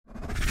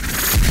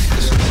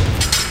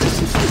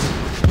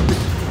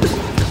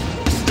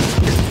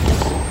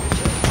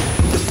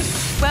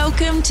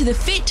Welcome to the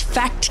Fit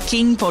Fact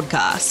King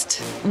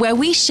podcast, where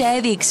we share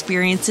the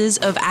experiences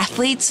of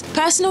athletes,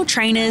 personal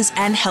trainers,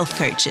 and health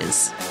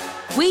coaches.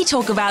 We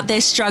talk about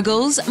their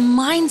struggles,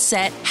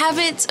 mindset,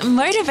 habits,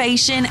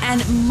 motivation,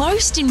 and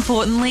most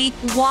importantly,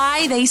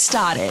 why they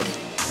started.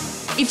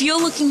 If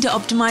you're looking to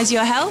optimize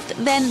your health,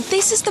 then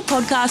this is the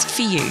podcast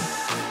for you.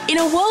 In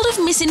a world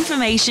of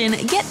misinformation,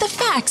 get the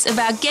facts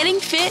about getting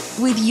fit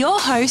with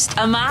your host,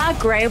 Amar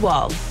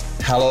Grewal.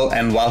 Hello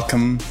and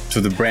welcome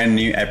to the brand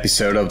new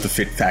episode of the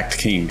Fit Fact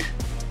King.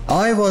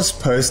 I was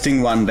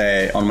posting one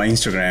day on my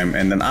Instagram,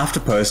 and then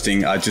after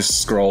posting, I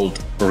just scrolled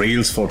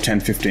reels for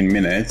 10-15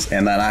 minutes,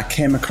 and then I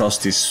came across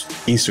this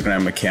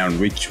Instagram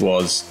account which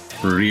was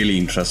really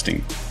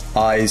interesting.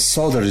 I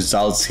saw the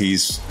results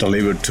he's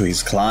delivered to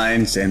his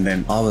clients, and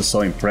then I was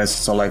so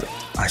impressed. So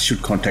I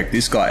should contact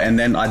this guy, and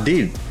then I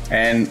did.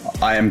 And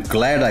I am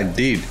glad I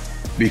did,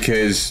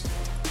 because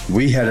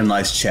we had a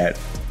nice chat.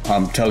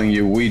 I'm telling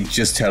you, we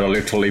just had a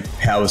literally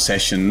power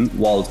session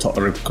while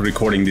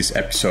recording this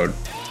episode.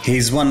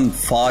 He's won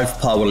 5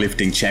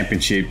 powerlifting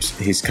championships.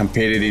 He's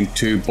competed in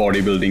 2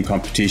 bodybuilding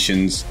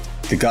competitions.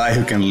 The guy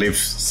who can lift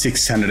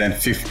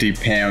 650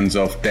 pounds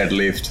of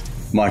deadlift.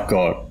 My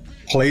God.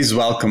 Please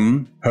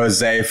welcome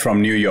Jose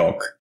from New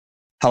York.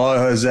 Hello,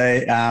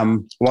 Jose.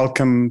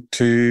 Welcome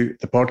to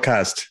the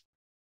podcast.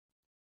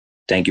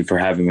 Thank you for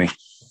having me.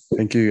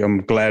 Thank you.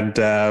 I'm glad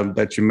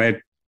that you made.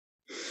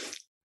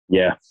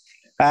 Yeah.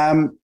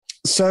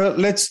 So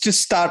let's just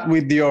start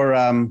with your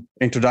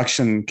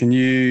introduction. Can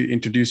you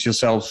introduce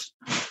yourself?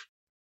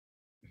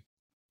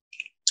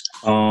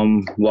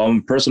 Well, I'm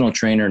a personal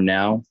trainer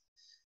now.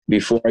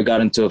 Before I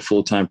got into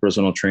full-time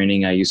personal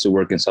training, I used to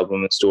work in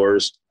supplement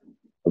stores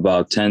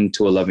about 10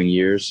 to 11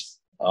 years.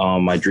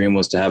 My dream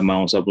was to have my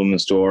own supplement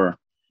store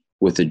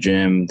with the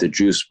gym, the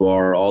juice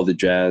bar, all the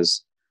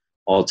jazz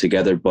all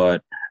together.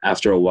 But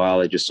after a while,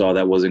 I just saw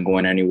that wasn't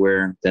going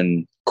anywhere.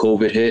 Then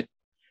COVID hit.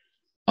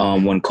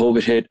 When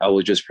COVID hit, I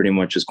was just pretty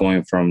much just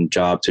going from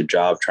job to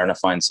job, trying to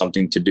find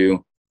something to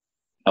do.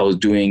 I was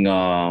doing,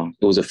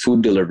 it was a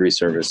food delivery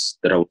service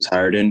that I was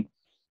hired in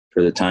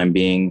for the time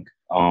being.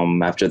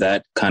 After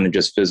that, kind of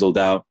just fizzled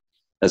out.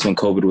 That's when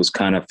COVID was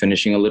kind of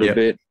finishing a little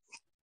bit.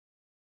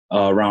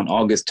 Around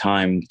August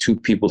time, 2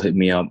 people hit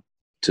me up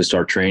to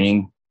start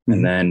training,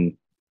 and then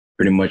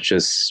pretty much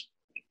just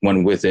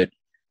went with it,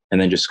 and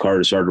then just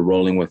started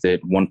rolling with it.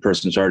 One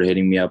person started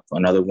hitting me up.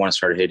 Another one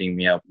started hitting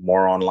me up.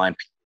 More online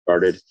people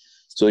started.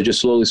 So it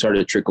just slowly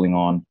started trickling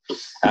on.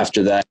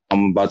 After that,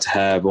 I'm about to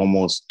have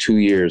almost 2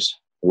 years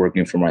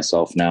working for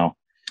myself now,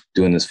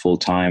 doing this full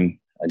time.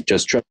 I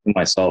just trusted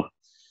myself.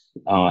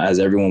 As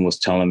everyone was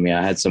telling me,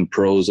 I had some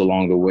pros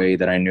along the way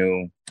that I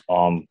knew,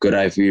 good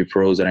IFBB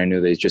pros that I knew.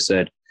 They just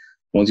said,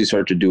 once you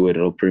start to do it,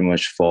 it'll pretty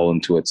much fall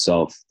into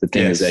itself. The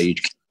thing is that you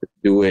can't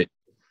do it.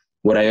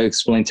 What I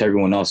explained to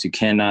everyone else, you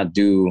cannot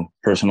do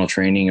personal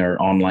training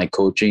or online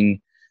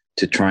coaching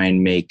to try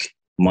and make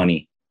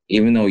money.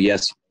 Even though,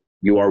 yes,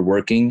 you are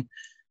working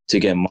to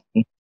get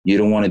money, you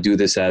don't want to do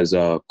this as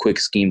a quick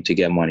scheme to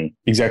get money.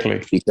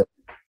 Exactly. Because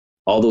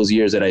all those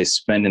years that I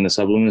spent in the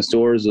supplement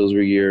stores, those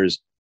were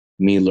years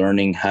me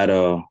learning how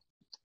to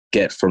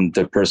get from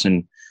the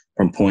person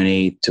from point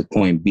A to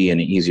point B in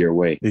an easier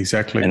way.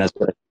 Exactly. And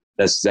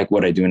that's exactly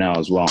what I do now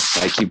as well.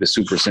 I keep it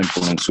super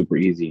simple and super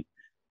easy.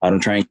 I don't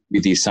try and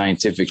give these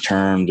scientific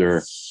terms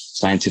or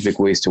scientific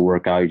ways to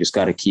work out. You just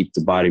got to keep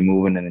the body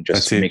moving and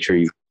just make sure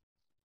you.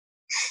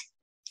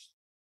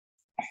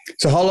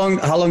 So how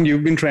long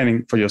you've been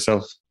training for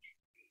yourself?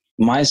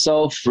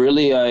 Myself,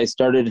 really, I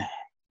started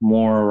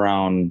more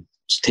around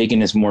taking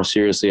this more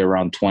seriously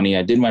around 20.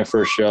 I did my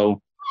first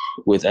show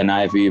with an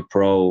IFBB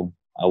Pro.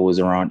 I was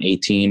around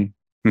 18.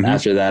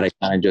 After that, I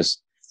kind of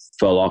just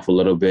fell off a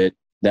little bit.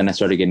 Then I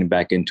started getting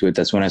back into it.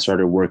 That's when I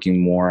started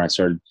working more. I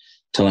started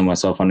telling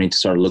myself I need to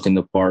start looking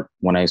the part.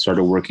 When I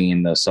started working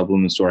in the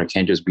supplement store, I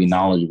can't just be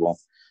knowledgeable.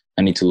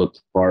 I need to look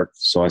the part.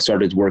 So I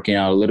started working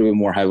out a little bit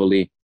more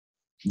heavily.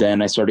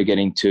 Then I started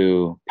getting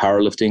to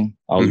powerlifting.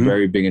 I was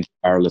very big into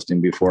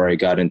powerlifting before I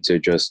got into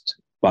just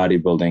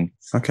bodybuilding.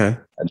 Okay.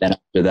 And then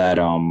after that,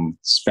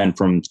 spent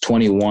from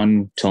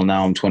 21 till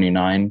now I'm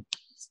 29.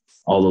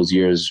 All those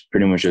years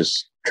pretty much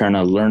just trying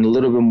to learn a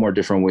little bit more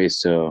different ways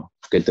to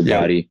get the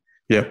body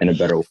in a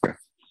better way.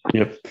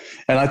 Yep.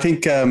 And I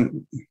think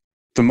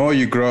the more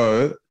you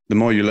grow, the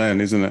more you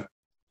learn, isn't it?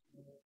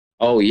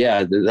 Oh,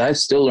 yeah. I'm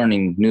still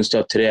learning new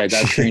stuff today. I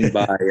got trained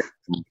by,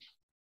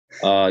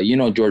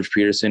 George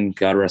Peterson,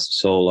 God rest his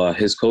soul,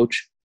 his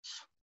coach.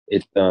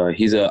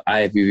 He's a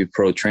IFBB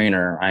Pro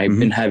trainer. I've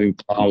been having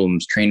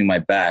problems training my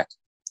back.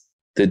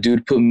 The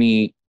dude put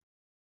me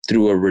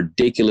through a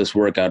ridiculous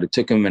workout. It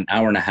took him an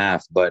hour and a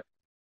half, but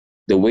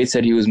the weights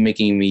that he was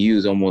making me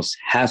use, almost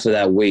half of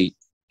that weight,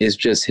 is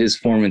just his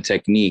form and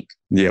technique.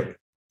 Yep.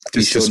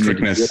 Just the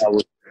strictness.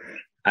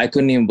 I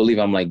couldn't even believe.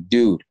 I'm like,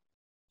 dude,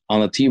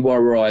 on the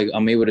T-bar row,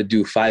 I'm able to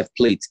do 5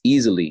 plates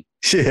easily.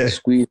 Yeah.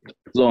 Squeeze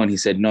slow. And he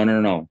said,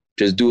 no.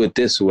 Just do it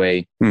this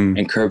way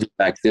and curve it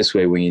back this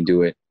way when you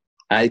do it.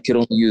 I could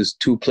only use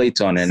 2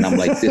 plates on it. And I'm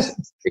like, this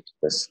is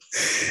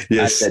ridiculous.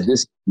 Yes. I said,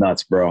 this is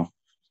nuts, bro.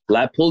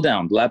 lat pull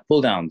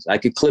downs. I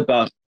could clip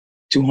out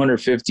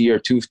 250 or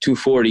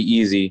 240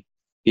 easy.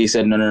 He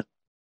said, no,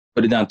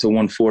 put it down to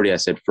 140. I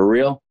said, for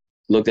real?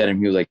 Looked at him.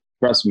 He was like,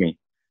 trust me.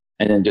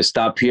 And then just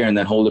stop here and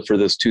then hold it for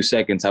those 2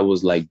 seconds. I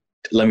was like,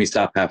 let me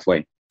stop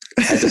halfway.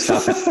 I had to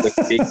stop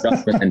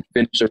halfway and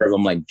finish it.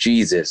 I'm like,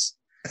 Jesus.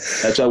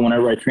 That's why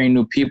whenever I train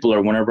new people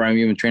or whenever I'm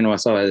even training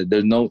myself,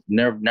 there's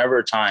never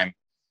a time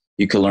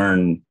you can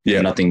learn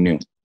nothing new.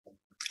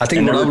 I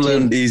think what I've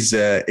learned is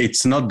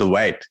it's not the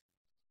weight.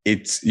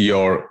 It's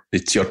your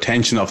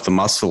tension of the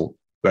muscle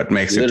that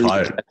makes it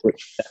tired.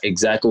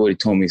 Exactly what he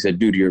told me. He said,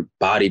 dude, you're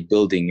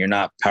bodybuilding. You're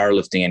not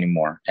powerlifting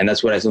anymore. And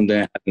that's what I something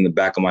have in the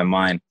back of my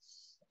mind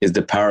is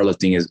the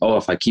powerlifting is,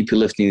 if I keep you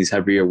lifting these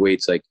heavier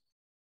weights, like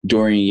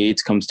Dorian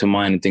Yates comes to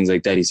mind and things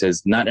like that. He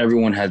says, not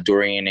everyone has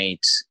Dorian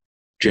Yates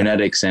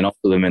genetics and also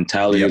the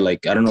mentality.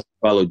 Like, I don't know if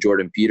you follow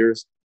Jordan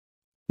Peters.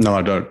 No,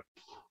 I don't.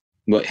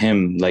 But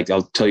him, like,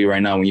 I'll tell you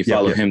right now, when you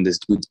follow him, this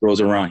dude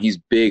throws around. He's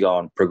big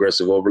on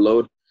progressive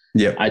overload.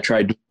 Yeah. I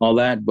tried doing all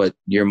that, but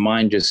your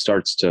mind just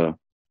starts to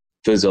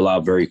fizzle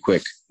out very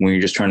quick when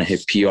you're just trying to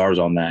hit PRs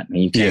on that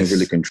and you can't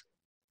really control.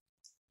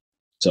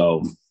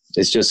 So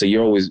it's just that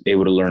you're always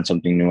able to learn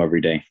something new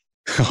every day.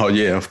 Oh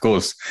yeah, of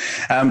course.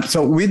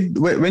 So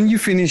when you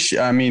finish,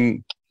 I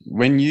mean,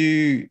 when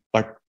you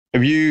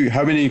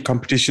how many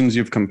competitions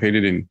you've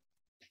competed in?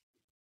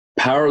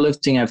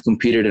 Powerlifting, I've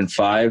competed in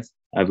 5.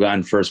 I've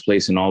gotten first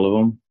place in all of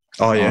them.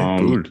 Oh yeah,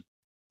 good.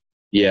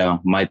 Yeah,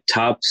 my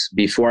tops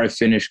before I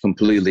finished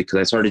completely, because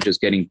I started just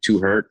getting too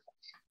hurt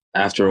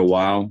after a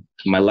while.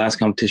 My last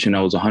competition,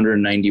 I was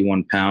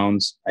 191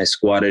 pounds. I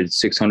squatted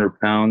 600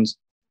 pounds,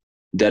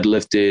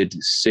 deadlifted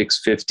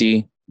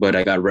 650, but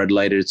I got red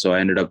lighted. So I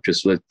ended up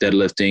just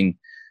deadlifting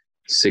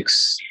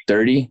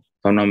 630, if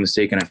I'm not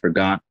mistaken, I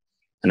forgot.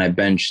 And I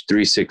benched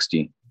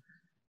 360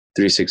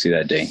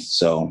 that day.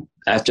 So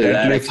after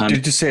deadlift, that,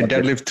 did you say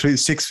deadlift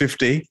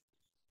 650?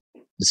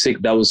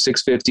 That was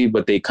 650,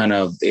 but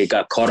it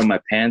got caught in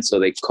my pants. So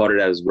they caught it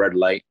as red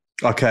light.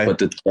 Okay. But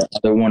the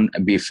other one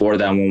before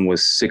that one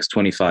was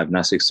 625,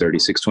 not 630,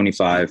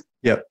 625.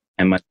 Yep.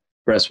 And my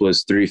press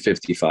was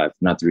 355,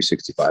 not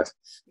 365.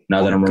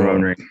 Now that I'm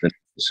remembering,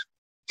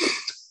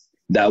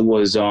 that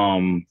was,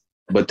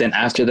 but then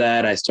after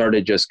that, I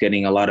started just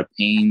getting a lot of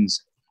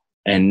pains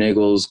and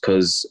niggles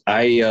because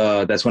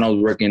that's when I was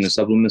working in the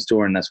supplement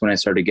store. And that's when I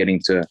started getting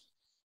to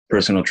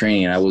personal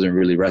training and I wasn't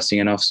really resting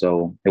enough.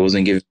 So it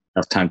wasn't giving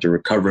enough time to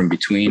recover in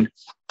between.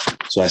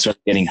 So I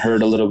started getting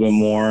hurt a little bit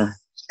more,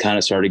 kind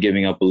of started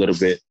giving up a little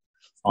bit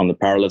on the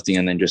powerlifting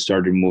and then just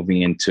started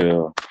moving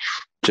into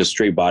just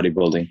straight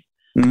bodybuilding,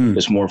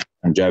 just more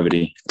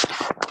longevity.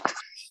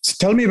 So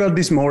tell me about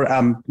this more.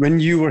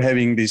 When you were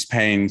having these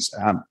pains,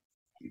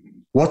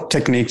 what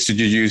techniques did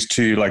you use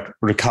to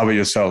recover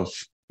yourself?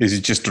 Is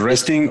it just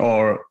resting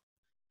or?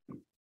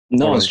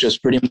 No, it's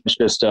just pretty much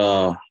just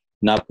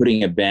not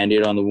putting a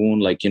Band-Aid on the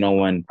wound. Like,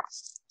 when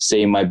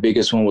say my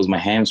biggest one was my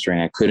hamstring,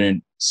 I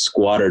couldn't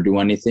squat or do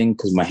anything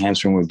because my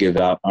hamstring would give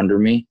out under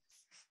me.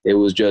 It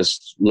was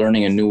just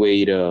learning a new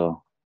way to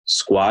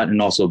squat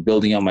and also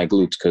building up my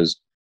glutes because,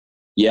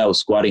 I was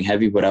squatting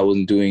heavy, but I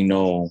wasn't doing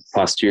no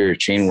posterior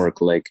chain work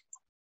like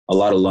a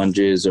lot of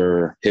lunges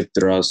or hip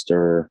thrust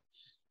or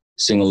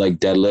single leg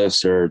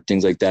deadlifts or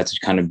things like that to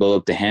kind of build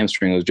up the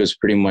hamstring. It was just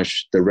pretty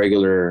much the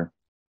regular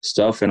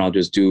stuff. And I'll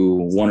just do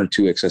 1 or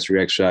 2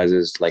 accessory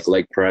exercises like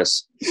leg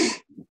press,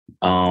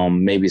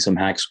 maybe some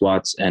hack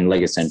squats and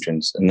leg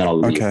extensions. And then I'll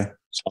leave. Okay.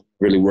 So I'm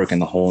really working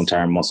the whole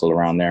entire muscle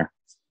around there.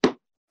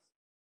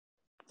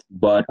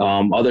 But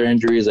other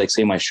injuries, like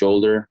say my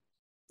shoulder,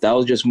 that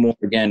was just more,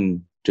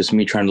 again, just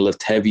me trying to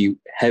lift heavy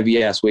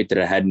ass weight that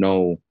I had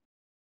no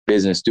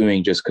business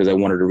doing just because I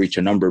wanted to reach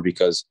a number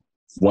because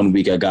one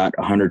week I got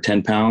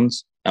 110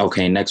 pounds.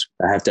 Okay, next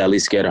I have to at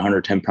least get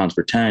 110 pounds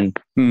for 10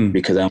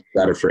 because I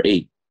got it for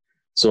 8.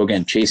 So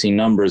again, chasing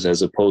numbers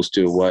as opposed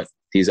to what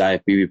these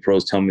IFBB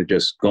pros tell me,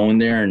 just go in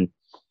there and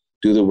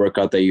do the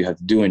workout that you have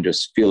to do and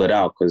just feel it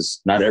out because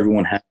not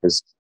everyone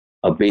has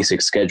a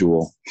basic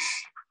schedule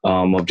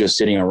of just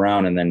sitting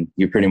around and then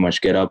you pretty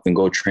much get up and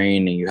go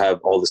train and you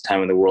have all this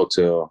time in the world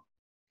to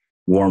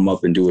warm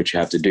up and do what you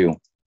have to do.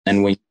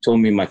 And when you told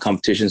me my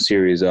competition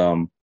series,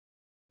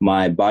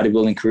 my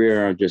bodybuilding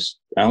career,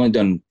 I only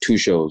done 2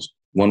 shows.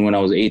 One when I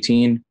was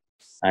 18,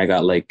 I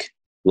got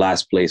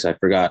last place. I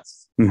forgot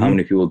how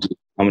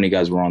many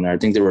guys were on there. I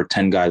think there were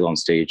 10 guys on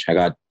stage. I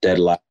got dead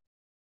last.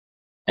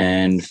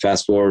 And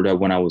fast forward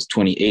when I was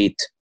 28,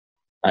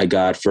 I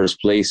got first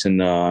place in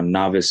the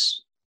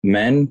novice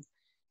men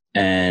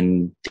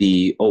and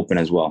the open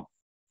as well.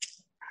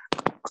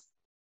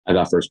 I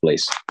got first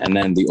place. And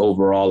then the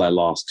overall I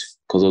lost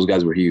because those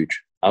guys were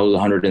huge. I was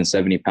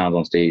 170 pounds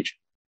on stage.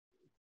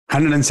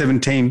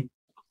 117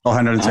 or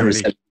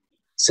 170?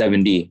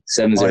 70.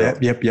 Oh,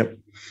 yep.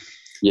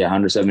 Yeah,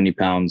 170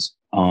 pounds.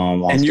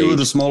 On and stage. You were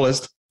the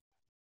smallest?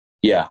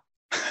 Yeah.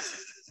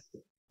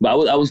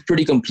 But I was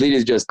pretty complete.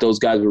 It's just those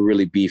guys were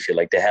really beefy.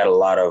 Like they had a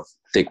lot of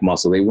thick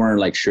muscle. They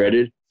weren't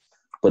shredded,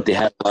 but they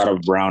had a lot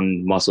of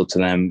brown muscle to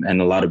them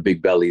and a lot of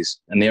big bellies.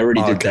 And they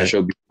already did that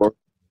show before.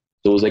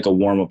 So it was like a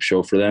warm-up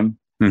show for them.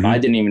 Mhm. I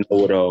didn't even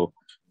know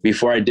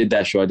before I did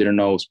that show, I didn't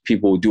know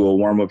people would do a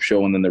warm-up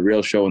show and then the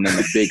real show and then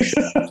the big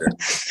show.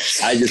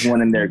 I just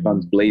went in there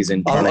guns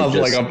blazing.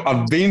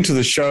 I've been to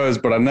the shows,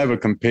 but I've never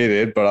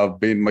competed. But I've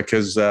been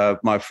because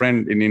my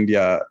friend in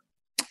India,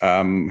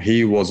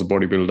 he was a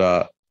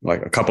bodybuilder.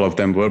 Like a couple of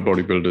them were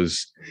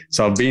bodybuilders,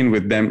 so I've been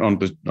with them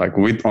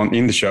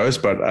in the shows,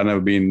 but I've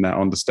never been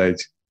on the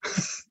stage.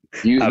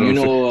 You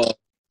know,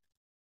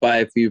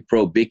 Biofuel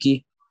Pro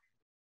Bicky?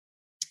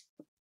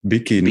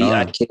 Bicky, no.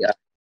 B-I-K-I.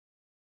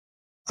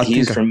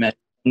 He's from, if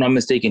I'm not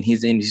mistaken,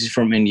 he's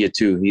from India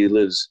too. He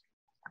lives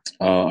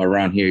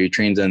around here. He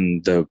trains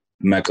in the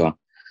Mecca.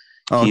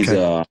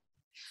 Okay.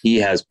 He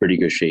has pretty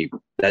good shape.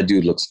 That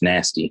dude looks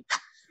nasty.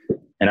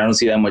 And I don't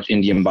see that much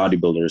Indian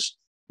bodybuilders,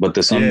 but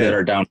the some that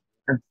are down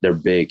here, they're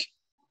big.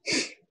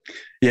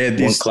 Yeah,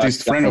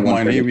 this friend of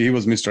mine, he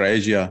was Mr.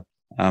 Asia.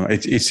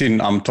 It's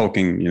in, I'm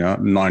talking,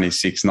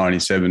 96,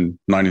 97,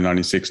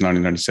 1996,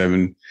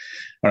 1997,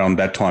 around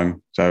that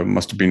time. So it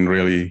must have been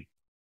really...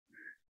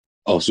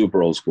 Oh,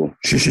 super old school.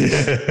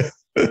 Yeah.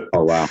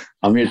 Oh, wow.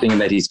 I'm here thinking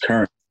that he's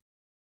current.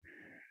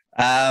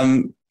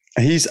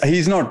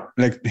 He's not,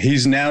 like,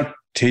 he's now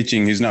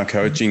teaching, he's now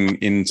coaching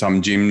in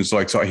some gyms.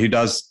 Like, so he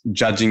does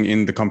judging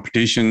in the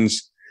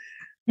competitions,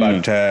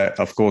 but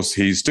of course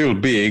he's still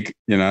big,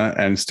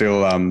 and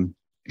still,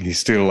 he's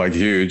still like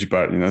huge,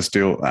 but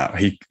still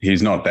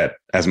he's not that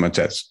as much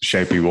as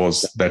shape he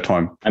was that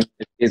time. I mean,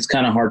 it's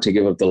kind of hard to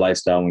give up the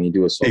lifestyle when you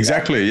do it so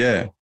exactly bad.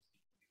 Yeah,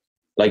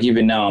 like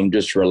even now I'm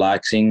just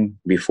relaxing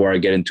before I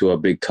get into a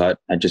big cut.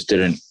 I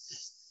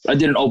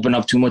didn't open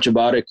up too much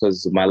about it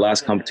because my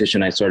last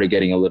competition I started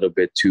getting a little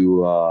bit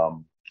too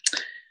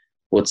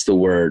what's the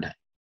word,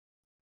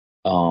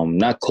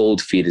 not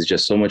cold feet. It's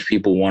just so much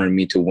people wanted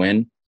me to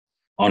win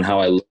on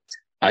how I looked.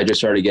 I just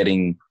started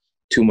getting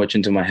too much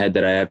into my head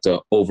that I have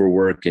to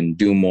overwork and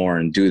do more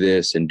and do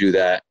this and do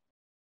that,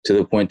 to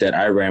the point that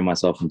I ran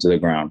myself into the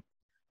ground.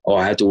 Oh,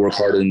 I had to work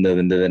harder than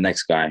the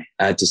next guy.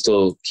 I had to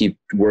still keep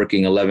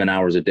working 11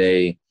 hours a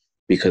day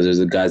because there's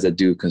the guys that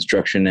do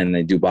construction and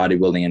they do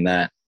bodybuilding and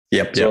that.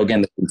 Yep. So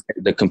again,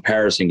 the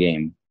comparison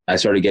game, I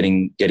started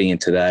getting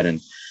into that,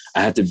 and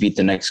I had to beat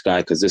the next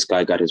guy because this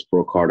guy got his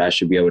pro card. I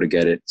should be able to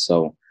get it.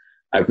 So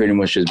I pretty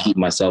much just beat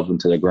myself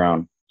into the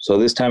ground. So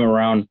this time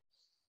around,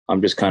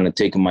 I'm just kind of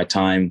taking my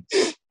time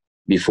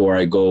before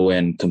I go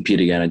and compete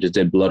again. I just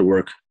did blood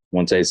work.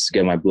 Once I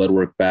get my blood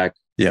work back,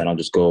 then I'll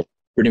just go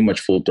pretty much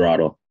full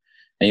throttle.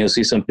 And you'll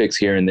see some pics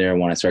here and there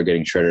when I start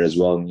getting shredded as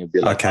well. And you'll be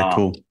like, okay,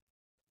 cool.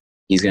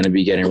 He's going to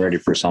be getting ready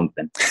for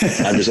something.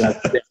 I'm just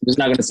not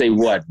going to say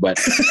what, but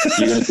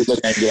you're going to look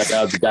at it and be like,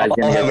 oh, the guy's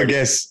going to have a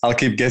guess. I'll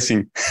keep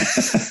guessing.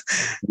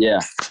 Yeah.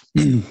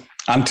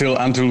 Until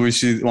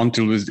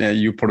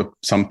you put up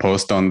some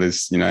post on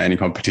this, any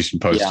competition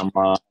post. Yeah,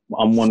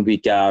 I'm 1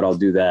 week out. I'll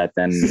do that.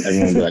 Then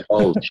everyone will be like,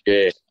 oh,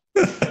 shit.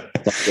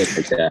 Something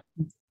like that.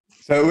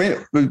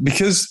 So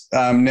because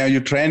now you're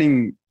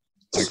training,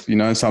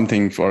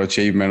 something for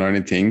achievement or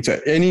anything. So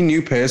any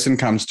new person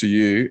comes to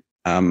you,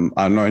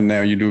 I know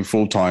now you do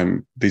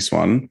full-time this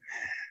one.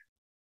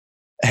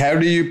 How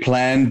do you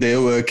plan their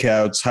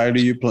workouts? How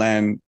do you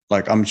plan,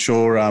 like, I'm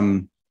sure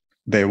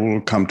they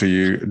will come to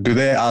you. Do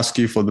they ask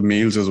you for the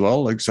meals as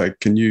well? Like, so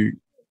can you?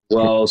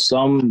 Well,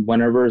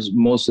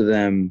 most of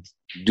them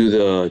do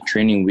the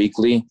training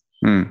weekly.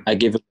 I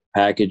give them a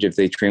package. If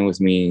they train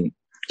with me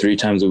 3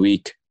 times a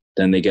week,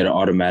 then they get an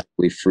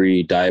automatically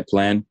free diet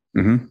plan.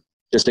 Mm-hmm.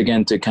 Just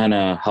again, to kind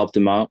of help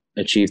them out,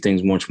 achieve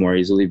things much more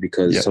easily,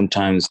 because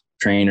sometimes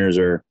trainers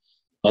or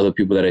other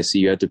people that I see,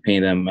 you have to pay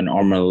them an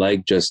arm and a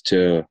leg just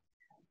to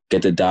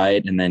get the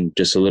diet and then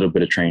just a little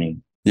bit of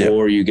training.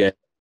 Or you get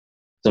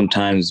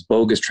sometimes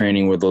bogus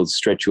training where they'll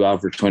stretch you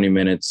out for 20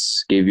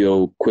 minutes, give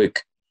you a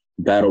quick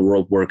battle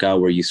rope workout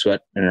where you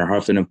sweat and are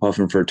huffing and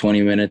puffing for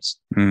 20 minutes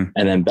and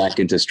then back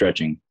into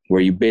stretching,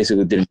 where you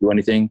basically didn't do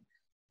anything,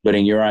 but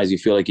in your eyes, you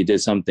feel like you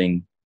did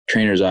something.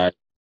 Trainer's eye,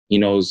 he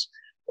knows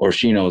or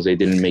she knows they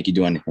didn't make you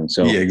do anything.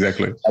 So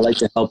exactly. I like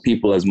to help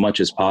people as much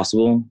as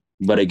possible,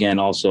 but again,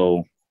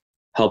 also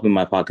help in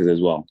my pockets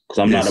as well. Because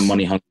I'm not a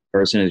money hungry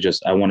person. It's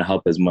just, I want to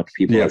help as much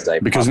people as I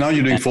can. Because now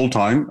you're doing full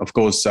time. Of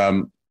course,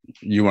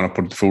 you want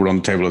to put the food on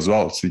the table as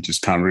well. So you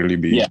just can't really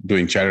be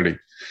doing charity.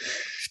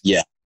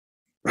 Yeah.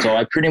 So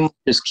I pretty much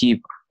just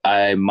keep,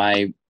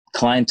 my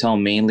clientele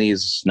mainly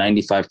is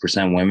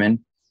 95% women.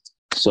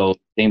 So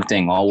same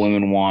thing. All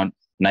women want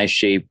nice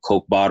shape,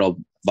 Coke bottle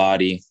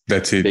body.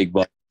 That's it. Big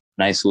butt,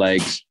 nice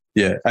legs.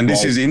 Yeah. And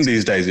this is in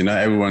these days,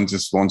 everyone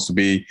just wants to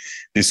be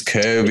this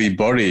curvy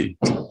body.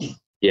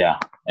 Yeah.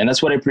 And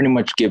that's what I pretty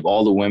much give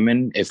all the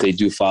women if they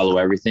do follow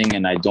everything.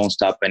 And I don't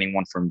stop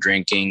anyone from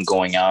drinking,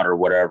 going out or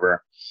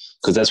whatever,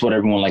 because that's what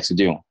everyone likes to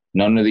do.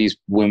 None of these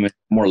women,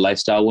 more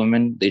lifestyle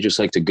women, they just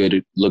like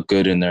to look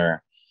good in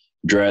their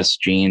dress,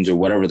 jeans, or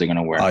whatever they're going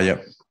to wear. Oh, yeah.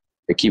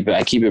 I keep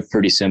it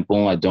pretty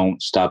simple. I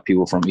don't stop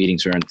people from eating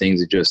certain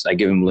things. I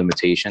give them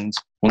limitations.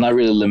 Well, not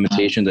really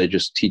limitations. I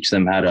just teach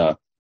them how to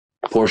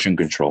portion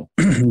control.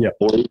 Or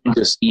even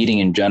just eating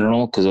in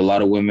general, because a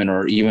lot of women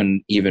or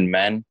even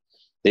men,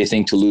 they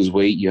think to lose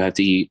weight, you have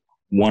to eat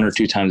 1 or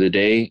 2 times a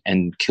day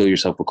and kill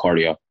yourself with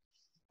cardio.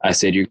 I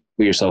said you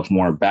kill yourself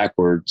more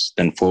backwards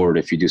than forward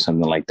if you do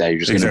something like that. You're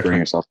just going to bring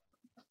yourself.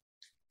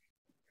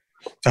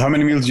 So how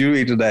many meals do you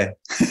eat a day?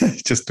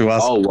 Just to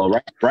ask. Oh,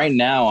 well, right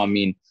now, I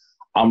mean,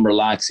 I'm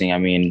relaxing. I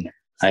mean,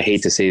 I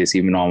hate to say this,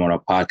 even though I'm on a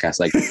podcast.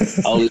 Like,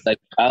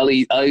 I'll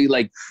eat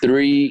like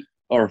 3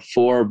 or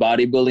 4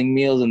 bodybuilding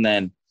meals, and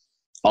then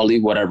I'll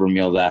eat whatever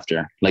meals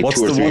after. Like what's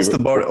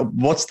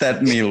that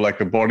meal?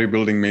 Like a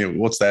bodybuilding meal?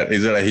 What's that?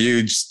 Is it a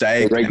huge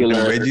steak? Regular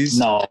and veggies?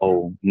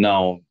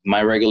 No.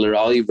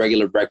 I'll eat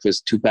regular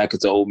breakfast. 2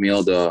 packets of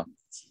oatmeal. The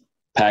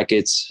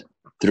packets,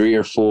 3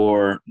 or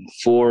 4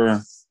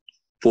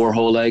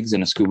 whole eggs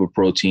and a scoop of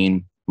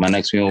protein. My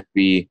next meal will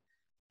be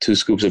 2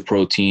 scoops of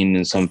protein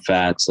and some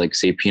fats, like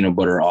say peanut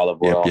butter,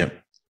 olive oil.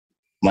 Yep.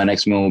 My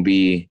next meal will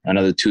be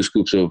another 2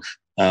 scoops of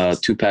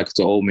 2 packets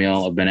of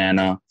oatmeal, a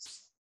banana,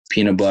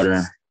 peanut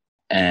butter,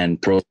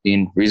 and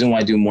protein. Reason why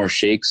I do more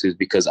shakes is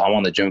because I'm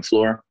on the gym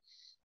floor.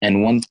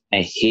 And one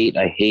thing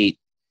I hate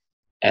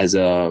as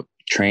a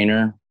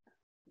trainer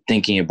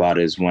thinking about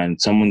is when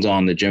someone's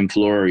on the gym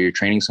floor or you're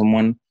training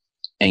someone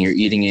and you're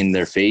eating in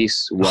their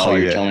face while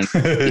you're telling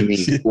them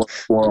me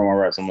 4 more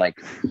reps. I'm like,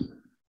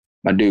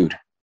 my dude,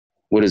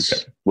 what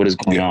is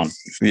going on?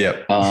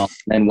 Yeah.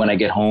 And when I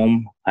get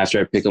home, after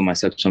I pick up my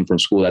stepson from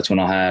school, that's when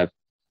I'll have,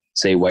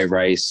 say, white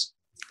rice,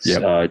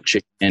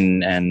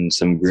 chicken, and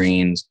some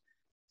greens.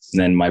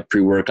 And then my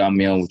pre-workout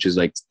meal, which is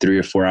like 3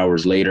 or 4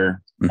 hours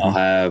later, I'll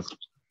have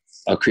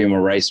a cream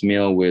of rice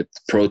meal with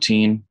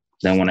protein.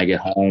 Then when I get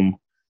home,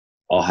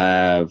 I'll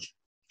have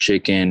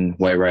chicken,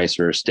 white rice,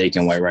 or steak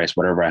and white rice,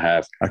 whatever I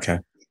have. Okay.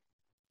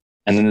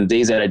 And then the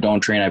days that I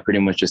don't train, I pretty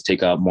much just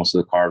take out most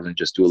of the carbs and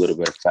just do a little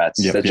bit of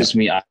fats. That's just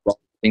me. I love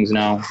things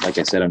now. Like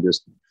I said, I'm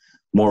just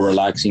more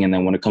relaxing. And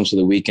then when it comes to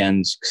the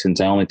weekends, since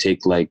I only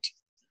take like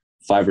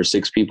 5 or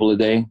 6 people a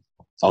day,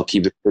 I'll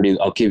keep it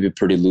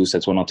pretty loose.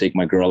 That's when I'll take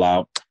my girl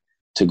out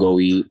to go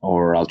eat,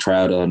 or I'll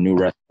try out a new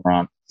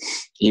restaurant,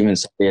 even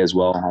Sunday as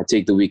well. I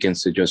take the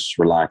weekends to just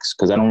relax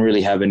because I don't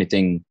really have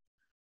anything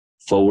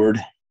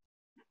forward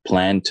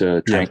planned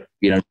to try.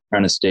 I'm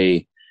trying to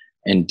stay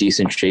in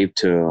decent shape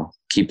to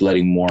keep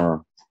letting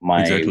more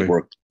my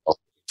work.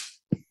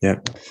 Yeah.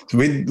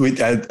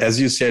 With as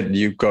you said,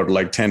 you've got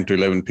like 10 to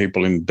 11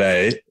 people in a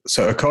day.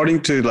 So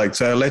according to let's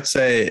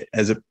say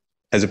as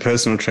a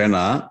personal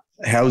trainer,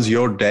 how's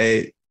your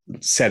day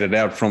set it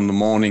out from the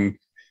morning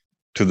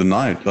to the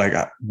night? Like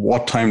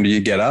what time do you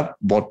get up?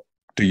 What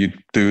do you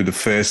do the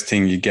first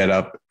thing you get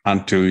up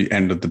until the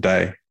end of the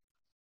day?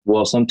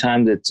 Well,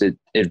 sometimes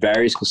it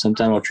varies because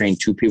sometimes I'll train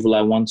 2 people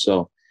at once.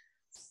 So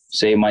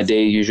say my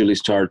day usually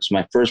starts,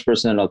 my first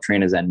person that I'll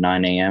train is at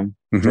 9 a.m.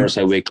 First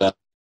I wake up,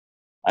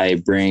 I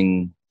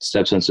bring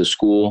stepsons to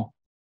school,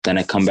 then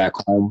I come back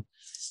home,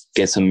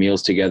 get some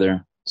meals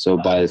together. So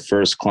by the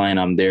first client,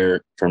 I'm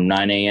there from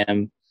 9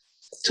 a.m.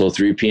 till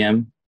 3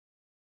 p.m.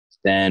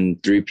 Then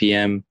 3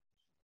 p.m.,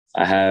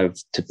 I have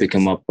to pick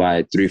him up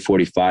by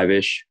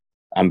 3:45-ish.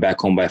 I'm back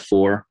home by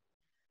 4.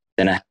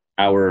 Then an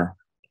hour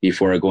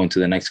before I go into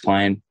the next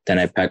client, then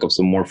I pack up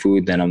some more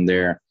food. Then I'm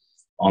there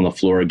on the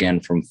floor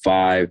again from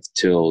 5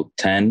 till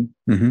 10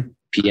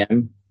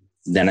 p.m.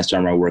 Then I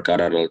start my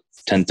workout at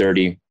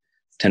 10:30,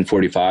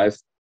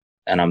 10:45,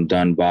 and I'm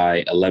done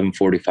by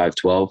 11:45,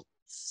 12.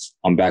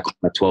 I'm back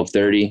at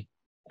 12:30,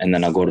 and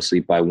then I'll go to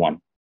sleep by 1.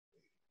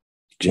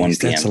 Jeez, 1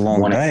 p.m. That's a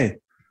long day.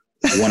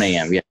 1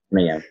 a.m. Yeah,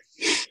 1 a.m.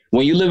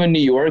 When you live in New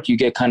York, you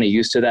get kind of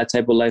used to that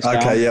type of lifestyle.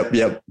 Okay,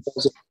 yep.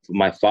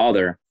 My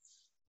father,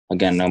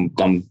 again, I'm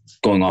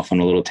going off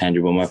on a little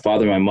tangent, but my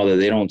father and my mother,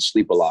 they don't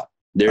sleep a lot.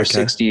 They're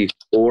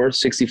 64,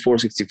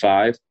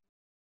 65.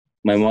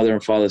 My mother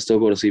and father still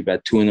go to sleep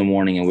at 2 a.m.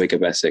 and wake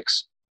up at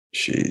 6.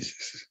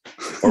 Jesus.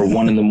 Or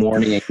 1 a.m.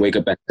 and wake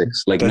up at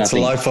 6. Like that's nothing.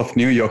 The life of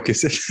New York,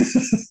 is it?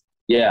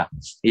 Yeah.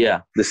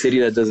 The city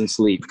that doesn't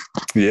sleep.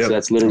 Yeah, so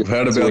that's literally. I've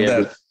heard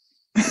about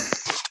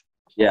that.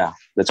 Yeah,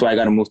 that's why I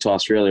got to move to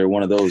Australia or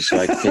one of those so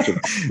I can catch up.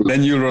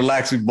 Then you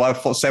relax. By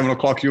 7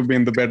 o'clock, you'll be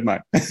in the bed,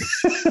 mate.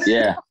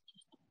 Yeah.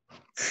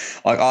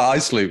 I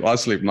sleep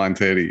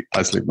 9:30.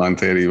 I sleep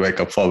 9:30. Wake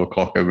up 5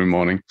 o'clock every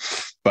morning.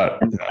 But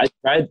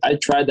I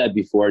tried that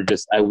before.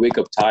 I wake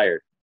up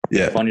tired.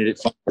 Yeah. It's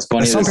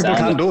funny Some people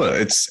can't do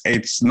it.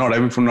 It's not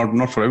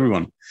not for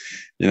everyone.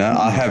 You know,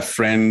 I have a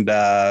friend.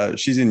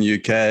 She's in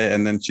UK,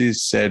 and then she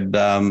said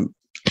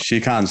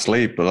she can't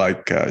sleep.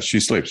 She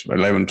sleeps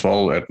 11,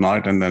 12 at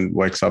night, and then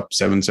wakes up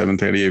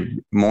 7:30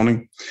 in the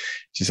morning.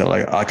 She said,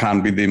 I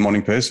can't be the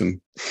morning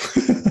person.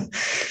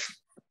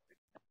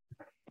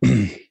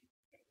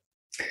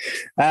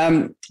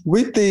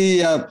 With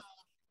the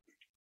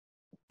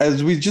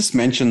as we just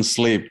mentioned,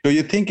 sleep. Do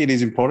you think it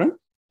is important?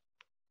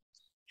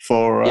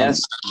 For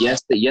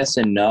yes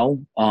and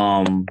no.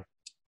 How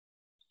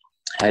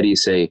do you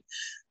say?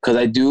 Because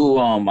I do.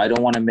 I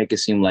don't want to make it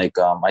seem like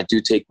I do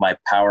take my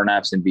power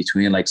naps in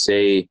between. Like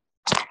say,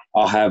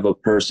 I'll have a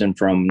person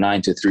from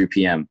 9 to 3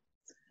 p.m.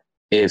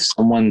 If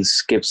someone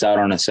skips out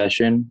on a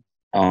session,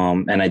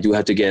 and I do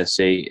have to get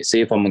say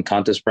if I'm in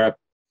contest prep,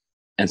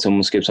 and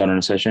someone skips out on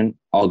a session,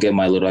 I'll get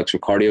my little extra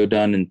cardio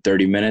done in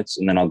 30 minutes.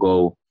 And then I'll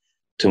go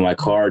to my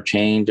car,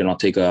 change, and I'll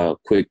take a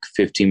quick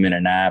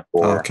 15-minute nap,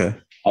 or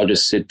I'll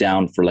just sit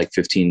down for like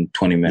 15,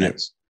 20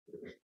 minutes.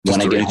 Yeah.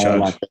 When I get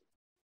home,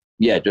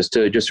 just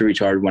to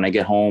recharge. When I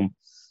get home,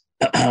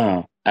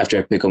 after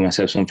I pick up my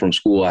stepson from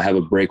school, I have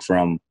a break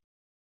from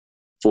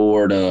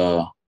 4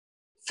 to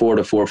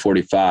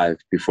 4:45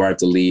 before I have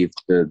to leave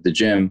the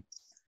gym.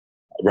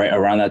 Right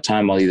around that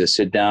time, I'll either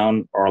sit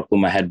down or I'll put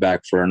my head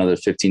back for another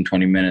 15,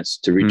 20 minutes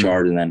to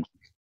recharge, and then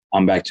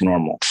I'm back to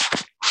normal.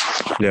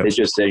 Yeah. It's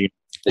just that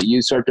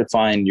you start to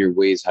find your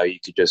ways how you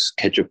could just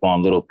catch up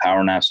on little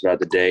power naps throughout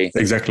the day.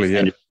 Exactly, yeah.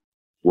 And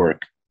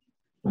work.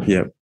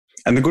 Yeah.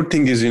 And the good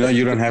thing is,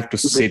 you don't have to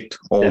sit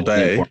all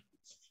day.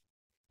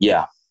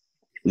 Yeah.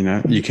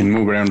 You can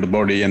move around the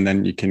body, and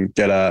then you can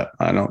get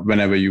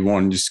whenever you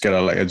want, just get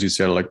like, as you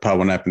said, like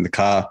power nap in the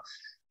car,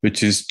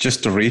 which is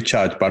just a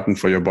recharge button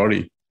for your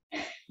body.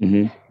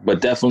 Mm-hmm.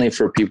 But definitely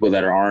for people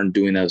that aren't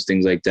doing those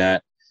things like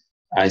that,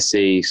 I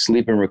say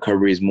sleep and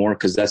recovery is more,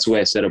 because that's the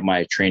way I set up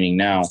my training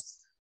now.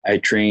 I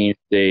train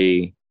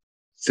 3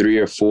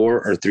 or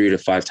 4 or 3 to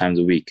 5 times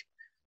a week,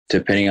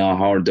 depending on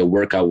how hard the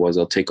workout was.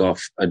 I'll take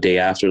off a day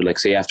after, like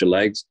say after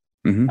legs.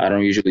 Mm-hmm. I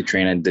don't usually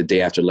train the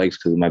day after legs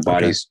because my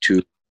body's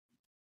too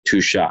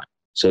shot.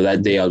 So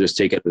that day I'll just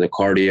take it as a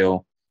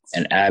cardio,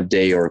 an ab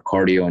day, or a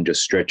cardio and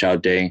just stretch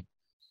out day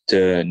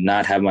to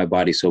not have my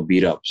body so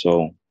beat up.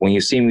 So when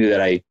you see me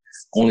that I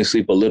only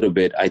sleep a little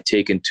bit, I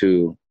take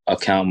into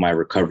account my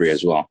recovery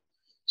as well.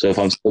 So if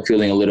I'm still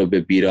feeling a little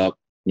bit beat up,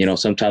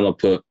 sometimes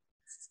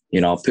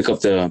I'll pick up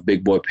the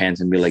big boy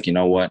pants and be like, you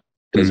know what?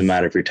 It doesn't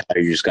matter if you're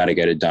tired, you just got to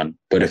get it done.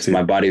 But if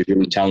my body is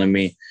really telling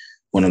me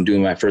when I'm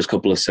doing my first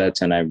couple of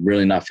sets and I'm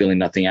really not feeling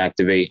nothing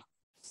activate,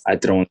 I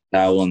throw in the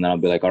towel, and then I'll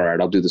be like, all right,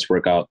 I'll do this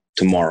workout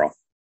tomorrow.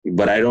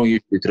 But I don't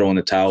usually throw in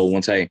the towel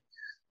once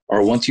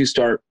you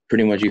start,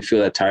 pretty much you feel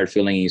that tired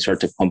feeling and you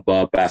start to pump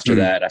up after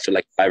that, after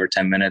like 5 or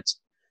 10 minutes,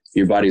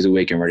 your body's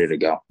awake and ready to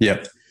go.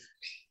 Yeah.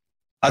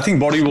 I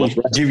think body will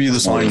give you the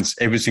signs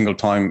every single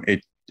time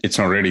it's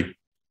not ready.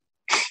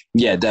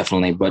 Yeah,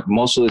 definitely. But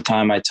most of the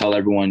time I tell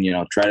everyone,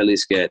 try to at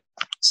least get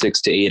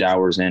 6 to 8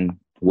 hours in,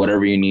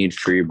 whatever you need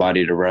for your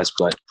body to rest.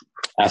 But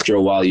after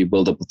a while, you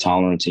build up a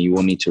tolerance and you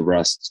will need to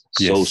rest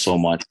so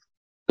much.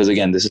 Because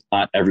again, this is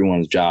not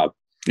everyone's job.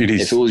 It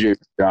is. If it was your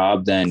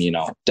job, then,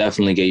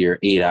 definitely get your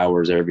 8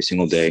 hours every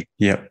single day.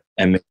 Yeah.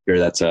 And make sure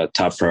that's a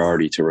top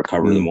priority to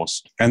recover the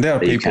most. And there are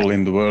people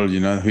in the world,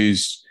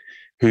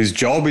 whose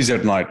job is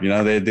at night.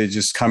 They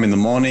just come in the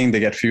morning, they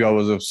get a few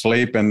hours of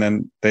sleep, and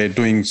then they're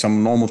doing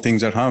some normal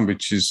things at home,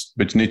 which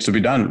needs to be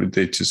done.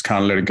 They just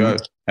can't let it go.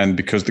 And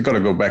because they got to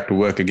go back to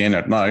work again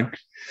at night.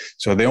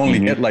 So they only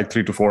get like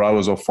 3 to 4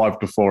 hours or 5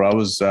 to 4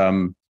 hours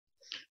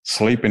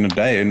sleep in a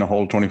day, in the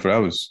whole 24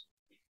 hours.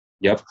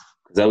 Yep.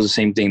 That was the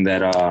same thing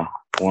that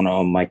one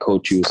of my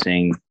coach was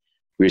saying.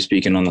 We were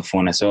speaking on the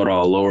phone. I said,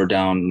 I'll lower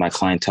down my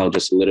clientele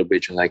just a little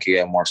bit so I could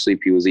get more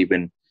sleep. He was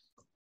even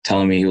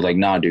telling me, he was like,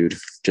 nah, dude,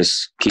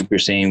 just keep your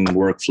same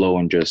workflow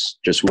and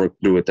just work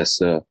through it. That's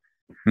the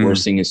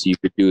worst thing is you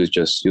could do is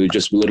you would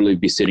just literally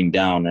be sitting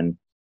down. And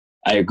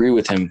I agree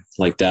with him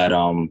like that.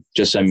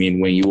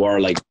 When you are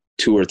like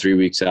 2 or 3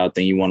 weeks out,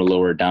 then you want to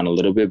lower it down a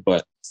little bit.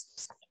 But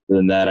other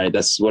than that,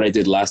 that's what I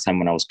did last time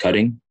when I was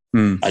cutting.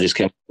 I just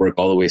kept work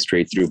all the way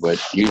straight through. But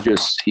he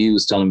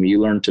was telling me, you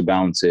learn to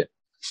balance it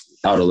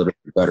out a little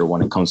bit better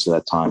when it comes to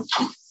that time.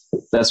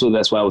 That's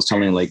why I was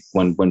telling, like,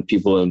 when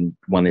people,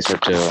 when they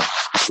start to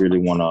really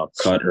want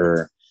to cut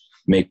or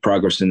make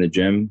progress in the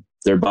gym,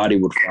 their body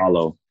would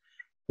follow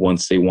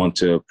once they want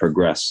to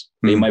progress.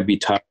 They might be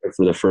tired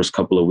for the first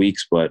couple of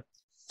weeks, but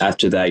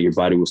after that, your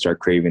body will start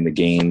craving the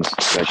gains,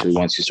 especially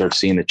once you start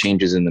seeing the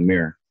changes in the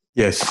mirror.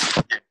 Yes.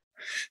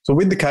 So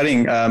with the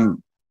cutting,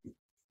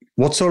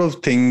 what sort of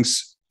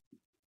things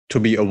to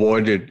be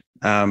avoided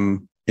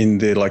in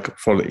the, like,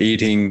 for the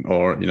eating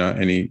or,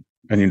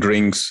 any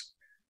drinks,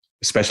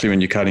 especially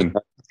when you're cutting?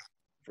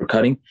 For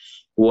cutting?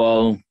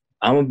 Well,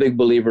 I'm a big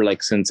believer,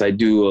 like, since I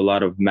do a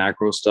lot of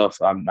macro stuff,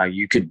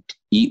 you could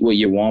eat what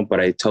you want, but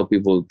I tell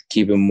people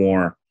keep it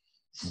more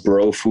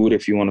bro food,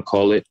 if you want to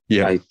call it.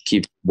 Yeah. I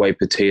keep white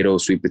potato,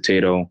 sweet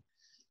potato,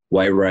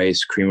 white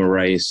rice, cream of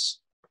rice,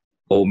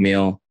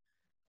 oatmeal.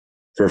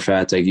 For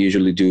fats, I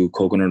usually do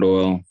coconut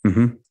oil,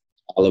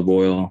 olive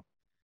oil,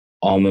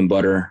 almond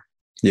butter,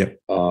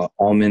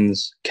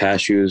 almonds,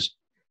 cashews.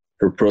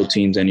 For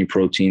proteins, any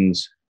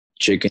proteins,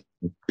 chicken,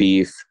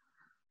 beef,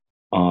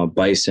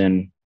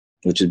 bison,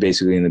 which is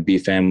basically in the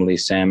beef family,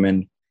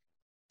 salmon,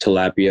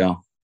 tilapia,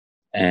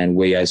 and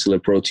whey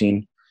isolate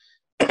protein.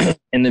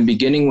 In the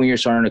beginning, when you're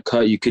starting to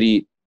cut, you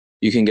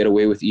can get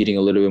away with eating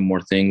a little bit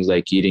more things,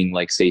 like eating,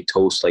 like, say,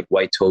 toast, like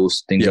white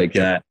toast, things like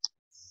that.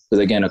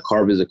 Because again, a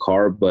carb is a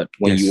carb, but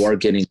when you are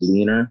getting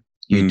leaner,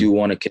 you do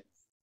want to get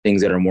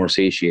things that are more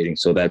satiating.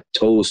 So that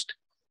toast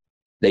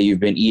that you've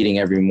been eating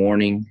every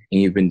morning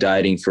and you've been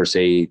dieting for,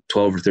 say,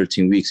 12 or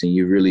 13 weeks, and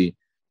you really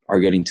are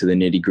getting to the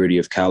nitty gritty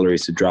of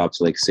calories to drop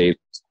to, like, say,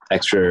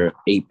 extra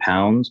 8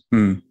 pounds.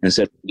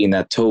 Instead of eating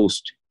that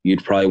toast,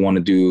 you'd probably want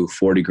to do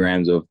 40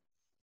 grams of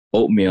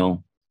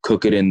oatmeal,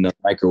 cook it in the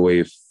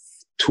microwave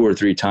 2 or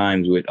 3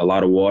 times with a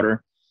lot of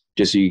water,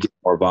 just so you get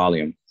more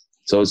volume.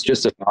 So it's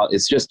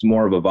just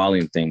more of a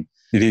volume thing.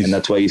 It is. And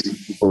that's why you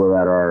see people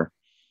that are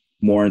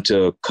more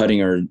into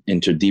cutting or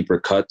into deeper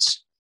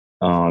cuts.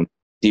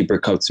 Deeper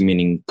cuts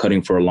meaning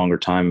cutting for a longer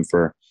time.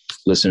 For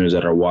listeners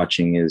that are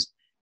watching, is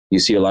you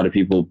see a lot of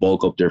people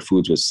bulk up their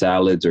foods with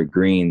salads or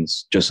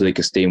greens just so they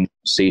can stay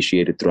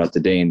satiated throughout the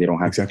day and they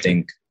don't have to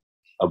think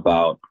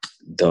about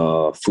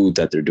the food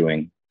that they're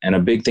doing. And a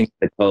big thing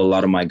I tell a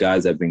lot of my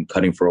guys that have been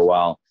cutting for a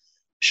while,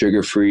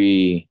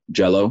 sugar-free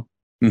Jell-O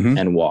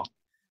and walk.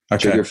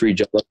 Okay. Sugar-free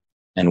Jell-O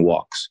and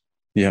walks.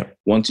 Yeah.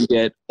 Once you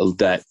get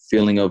that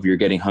feeling of you're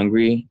getting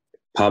hungry,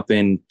 pop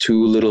in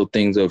 2 little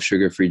things of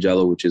sugar-free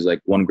Jell-O, which is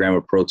like 1 gram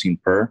of protein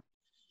per,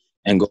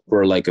 and go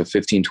for like a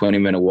 15,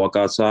 20-minute walk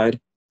outside,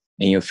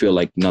 and you'll feel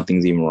like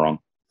nothing's even wrong.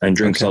 And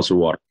drink seltzer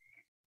water.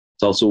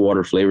 Seltzer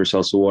water, flavor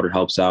seltzer water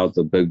helps out.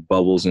 The big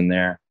bubbles in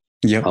there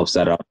helps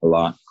that out a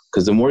lot.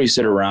 Because the more you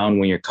sit around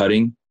when you're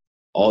cutting,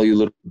 all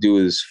you do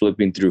is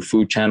flipping through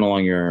Food Channel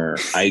on your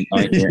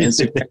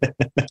Instagram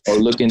or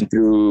looking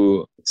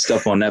through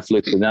stuff on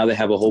Netflix. But now they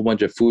have a whole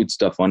bunch of food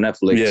stuff on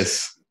Netflix.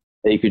 Yes.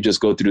 That you could just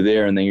go through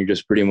there, and then you're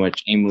just pretty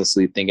much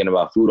aimlessly thinking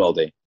about food all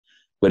day.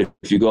 But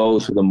if you go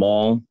to the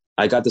mall,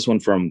 I got this one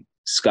from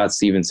Scott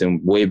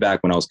Stevenson way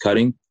back when I was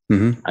cutting.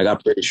 I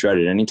got pretty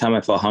shredded. Anytime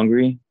I felt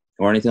hungry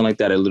or anything like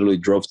that, I literally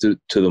drove to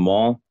the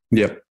mall.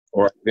 Yep.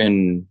 Or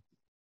even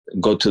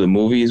go to the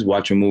movies,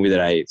 watch a movie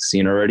that I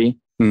seen already,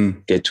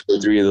 get 2 or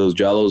 3 of those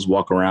Jell-Os,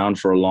 walk around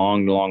for a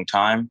long, long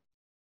time,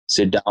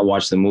 sit down,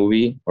 watch the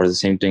movie. Or the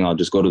same thing, I'll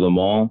just go to the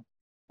mall,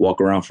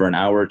 walk around for an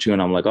hour or 2,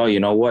 and I'm like, oh, you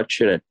know what?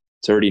 Shit,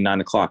 it's already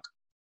 9 o'clock.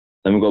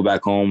 Let me go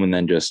back home and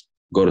then just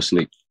go to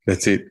sleep.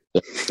 That's it.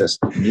 Just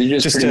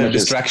a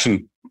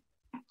distraction.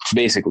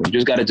 Basically, you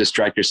just got to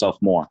distract yourself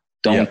more.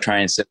 Don't try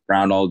and sit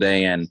around all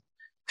day and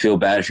feel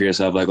bad for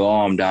yourself, like,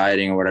 oh, I'm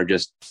dieting or whatever.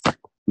 Just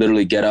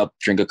literally get up,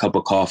 drink a cup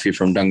of coffee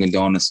from Dunkin'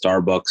 Donuts,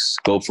 Starbucks,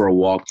 go for a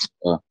walk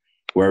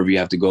wherever you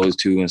have to go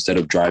to instead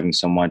of driving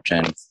so much.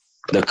 And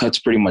the cut's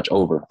pretty much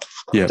over.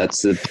 Yeah,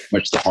 that's pretty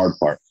much the hard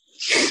part.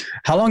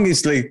 How long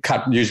is the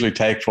cut usually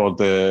take for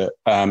the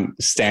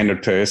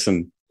standard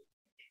person?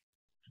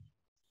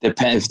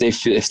 Depends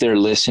if they're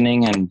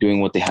listening and doing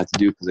what they have to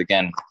do. Because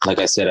again, like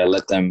I said,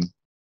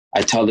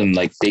 I tell them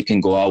like they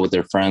can go out with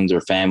their friends or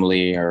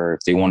family, or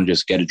if they want to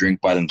just get a drink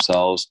by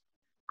themselves,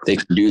 they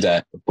can do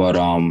that. But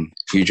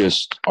you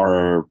just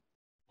are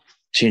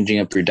changing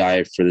up your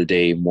diet for the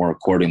day more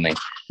accordingly.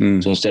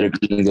 So instead of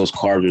eating those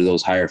carbs or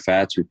those higher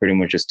fats, we pretty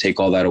much just take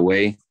all that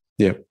away.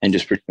 And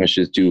just pretty much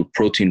just do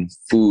protein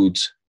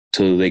foods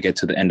till they get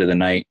to the end of the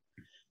night,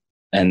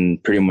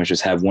 and pretty much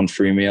just have 1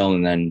 free meal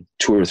and then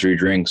 2 or 3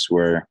 drinks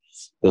where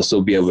they'll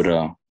still be able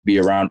to be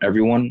around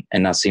everyone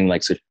and not seem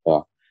like such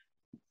a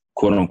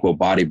quote unquote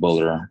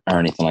bodybuilder or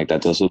anything like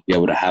that. They'll still be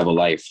able to have a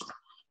life.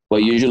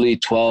 But usually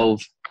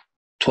 12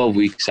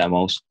 weeks at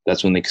most,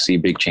 that's when they can see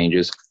big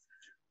changes.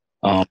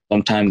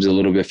 Sometimes a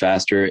little bit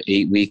faster,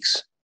 8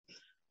 weeks.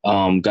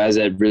 Guys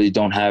that really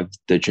don't have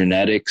the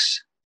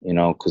genetics,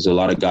 because a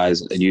lot of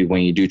guys,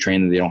 when you do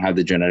train them, they don't have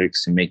the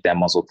genetics to make that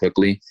muscle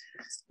quickly.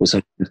 Will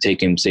sometimes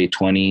take him, say,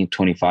 20,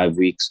 25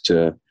 weeks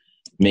to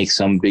make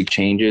some big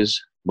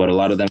changes. But a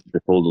lot of them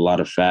hold a lot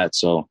of fat.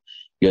 So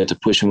you have to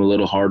push them a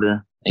little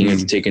harder, and you have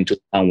to take into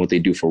account what they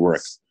do for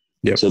work.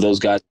 So those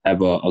guys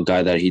have a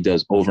guy that he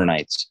does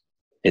overnights.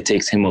 It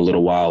takes him a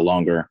little while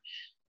longer.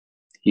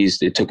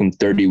 It took him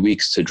 30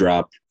 weeks to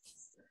drop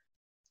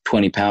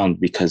 20 pounds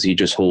because he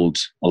just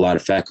holds a lot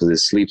of fat because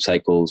his sleep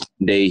cycles.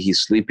 Day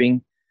he's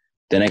sleeping,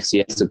 the next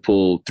he has to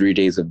pull 3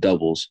 days of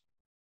doubles.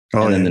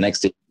 Then the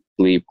next day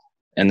sleep,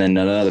 and then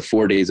another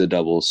 4 days of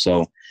doubles.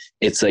 So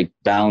it's like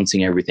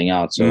balancing everything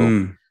out.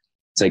 So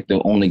it's like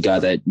the only guy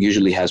that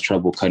usually has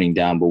trouble cutting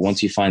down. But once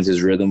he finds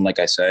his rhythm, like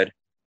I said,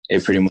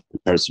 it pretty much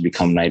starts to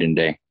become night and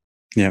day.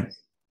 Yeah.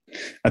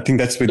 I think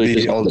that's with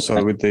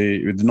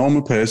the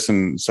normal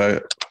person.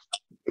 So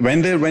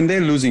when they're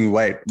losing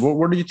weight,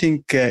 what do you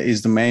think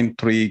is the main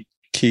 3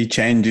 key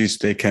changes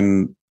they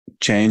can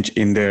change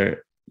in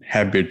their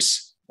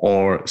habits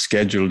or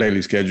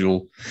daily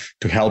schedule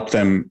to help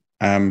them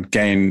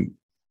gain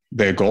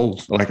their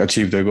goals, like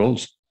achieve their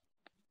goals?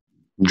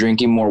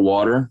 Drinking more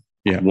water.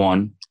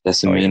 One, that's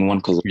the main one,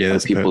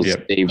 because people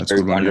stay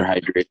very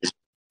underhydrated.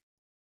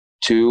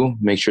 2,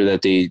 make sure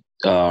that they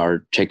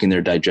are checking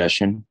their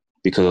digestion,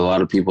 because a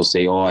lot of people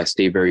say, oh, I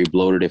stay very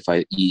bloated if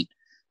I eat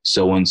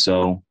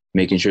so-and-so.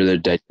 Making sure their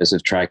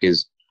digestive tract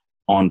is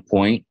on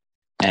point.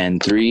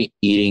 And 3,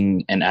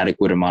 eating an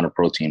adequate amount of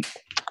protein.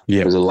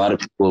 Because a lot of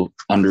people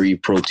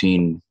undereat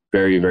protein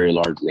very, very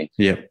largely.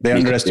 They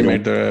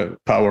underestimate the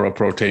power of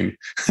protein.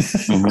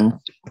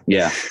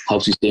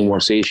 Helps you stay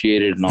more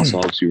satiated and also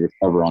helps you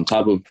recover on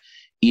top of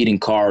eating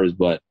carbs,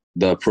 but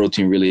the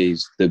protein really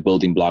is the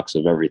building blocks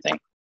of everything.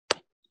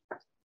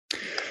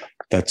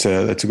 That's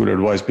a good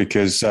advice,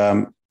 because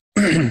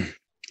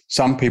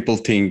some people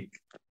think,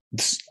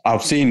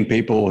 I've seen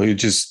people who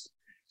just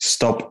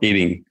stop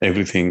eating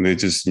everything. They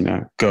just,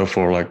 go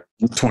for like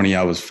 20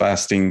 hours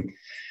fasting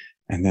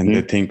And then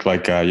they think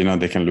like,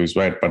 they can lose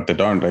weight, but they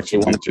don't actually.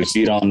 They want to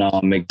eat on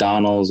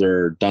McDonald's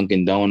or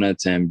Dunkin'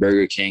 Donuts and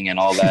Burger King and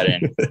all that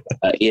in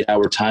an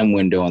 8-hour time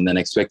window and then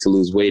expect to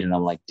lose weight. And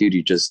I'm like, dude,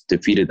 you just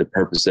defeated the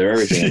purpose of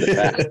everything of the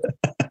fast,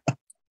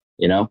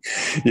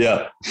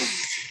 Yeah.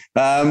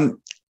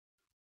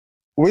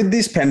 With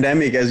this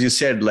pandemic, as you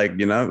said, like,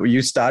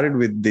 you started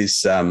with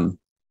this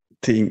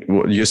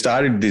you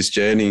started this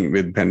journey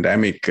with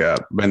pandemic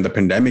when the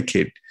pandemic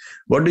hit.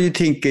 What do you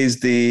think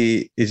is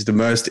the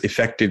most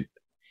effective?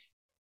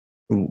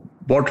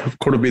 What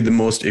could be the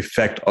most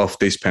effect of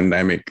this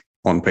pandemic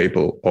on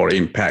people, or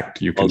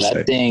impact, you can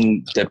say?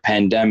 The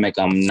pandemic,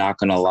 I'm not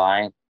going to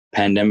lie.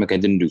 Pandemic, I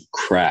didn't do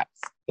crap,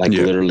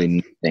 literally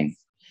nothing.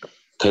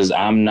 Because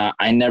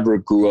I never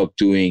grew up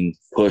doing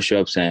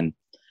push-ups and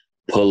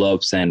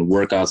pull-ups and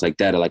workouts like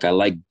that. Like, I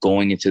like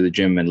going into the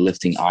gym and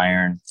lifting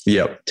iron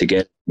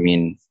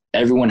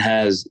everyone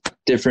has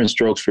different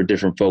strokes for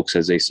different folks,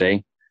 as they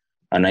say.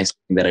 A nice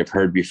thing that I've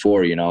heard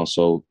before,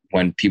 so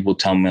when people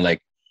tell me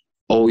like,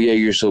 oh yeah,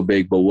 you're so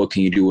big, but what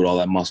can you do with all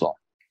that muscle?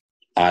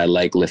 I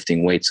like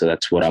lifting weights, so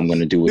that's what I'm going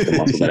to do with the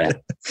muscle that I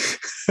have.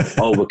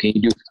 Oh, but can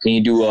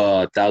you do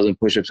 1,000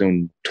 push-ups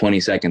in 20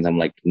 seconds? I'm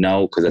like,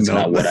 no, because that's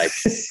not what I.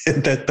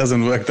 That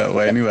doesn't work that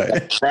way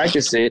anyway.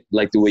 Practice it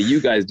like the way you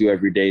guys do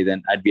every day,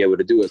 then I'd be able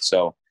to do it.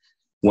 So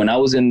when I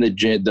was in the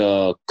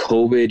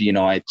COVID,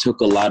 I took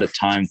a lot of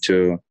time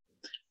to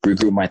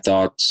regroup my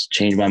thoughts,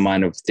 change my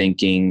mind of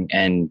thinking,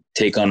 and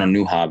take on a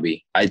new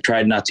hobby. I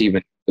tried not to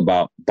even think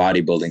about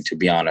bodybuilding, to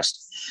be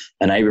honest.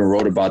 And I even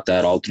wrote about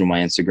that all through my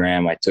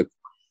Instagram. I took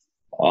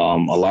a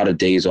lot of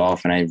days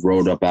off, and I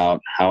wrote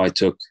about how I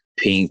took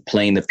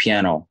playing the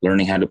piano,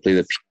 learning how to play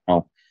the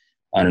piano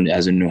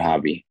as a new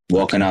hobby,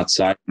 walking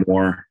outside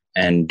more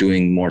and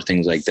doing more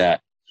things like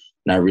that,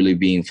 not really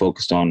being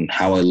focused on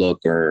how I look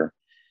or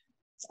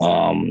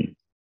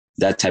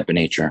that type of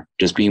nature,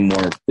 just being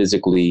more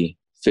physically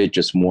fit,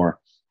 just more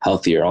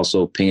healthier.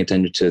 Also paying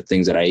attention to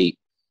things that I eat,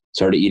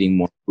 started eating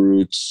more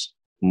fruits,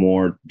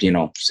 more,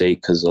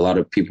 because a lot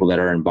of people that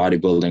are in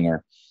bodybuilding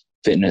or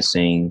fitness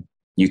saying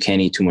you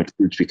can't eat too much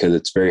fruits because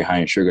it's very high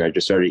in sugar. I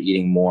just started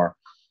eating more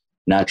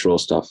natural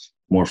stuff,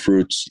 more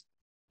fruits,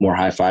 more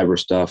high fiber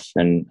stuff.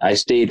 And I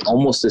stayed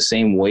almost the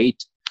same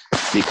weight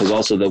because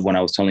also when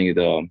I was telling you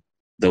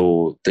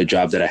the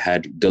job that I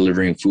had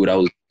delivering food, I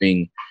was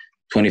doing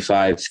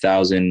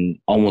 25,000,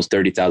 almost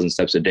 30,000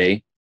 steps a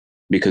day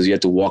because you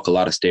have to walk a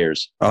lot of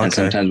stairs. Okay. And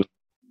sometimes when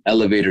the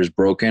elevator's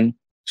broken,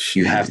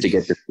 you have to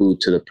get the food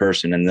to the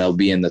person, and they'll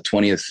be in the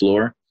 20th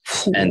floor.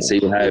 And so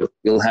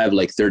you'll have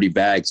like 30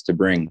 bags to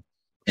bring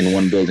in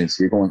one building.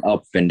 So you're going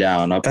up and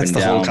down, up and down.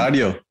 That's the whole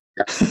cardio.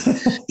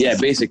 Yeah,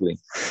 basically.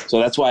 So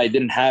that's why I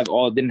didn't have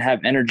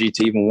energy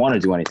to even want to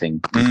do anything.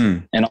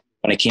 And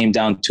when it came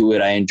down to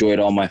it, I enjoyed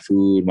all my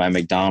food, my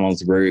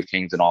McDonald's, Burger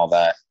Kings, and all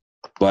that.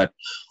 But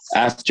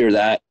after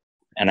that,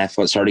 and I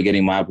started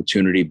getting my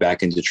opportunity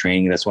back into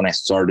training, that's when I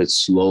started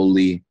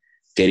slowly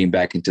getting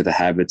back into the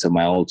habits of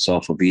my old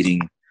self of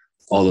eating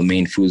all the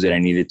main foods that I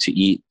needed to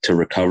eat to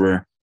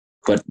recover.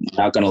 But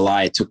not going to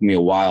lie, it took me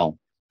a while,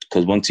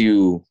 because once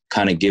you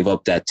kind of give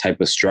up that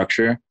type of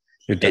structure,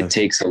 it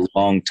takes a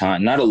long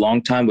time. Not a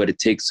long time, but it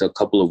takes a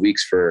couple of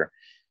weeks for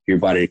your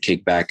body to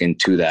kick back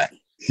into that.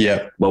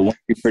 Yeah. But once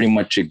you pretty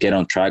much get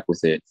on track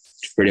with it,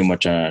 it's pretty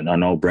much a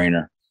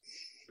no-brainer.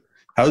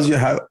 How's your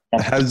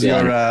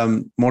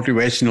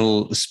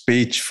motivational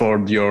speech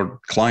for your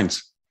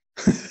clients?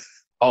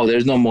 Oh,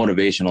 there's no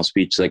motivational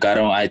speech. Like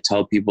I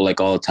tell people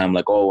like all the time,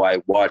 like, oh,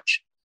 I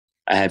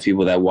have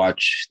people that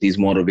watch these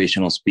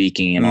motivational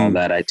speaking and all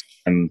that. I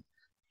don't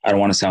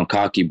want to sound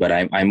cocky, but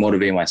I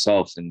motivate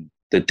myself and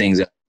the things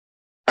that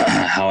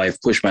how I've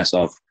pushed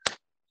myself,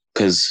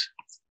 because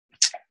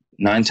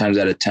 9 times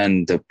out of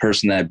 10, the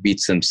person that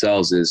beats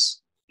themselves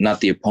is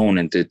not the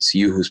opponent. It's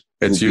you who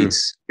beats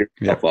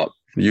yourself up.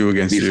 You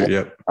against you.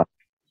 Yep.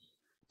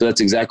 So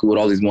that's exactly what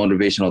all these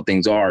motivational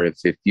things are.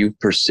 If you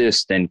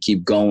persist and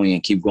keep going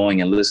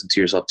and listen to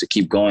yourself to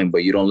keep going,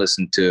 but you don't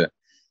listen to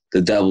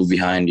the devil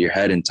behind your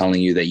head and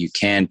telling you that you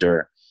can't,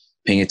 or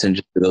paying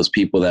attention to those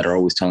people that are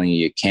always telling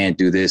you can't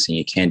do this and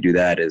you can't do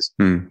that, is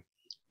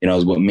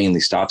is what mainly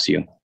stops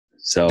you.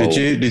 So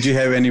did you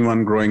have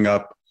anyone growing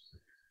up,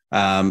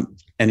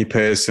 any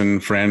person,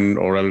 friend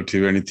or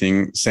relative,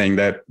 anything saying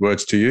that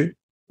words to you?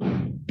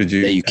 Did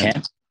you? That you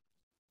can't?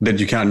 That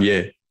you can't,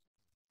 yeah.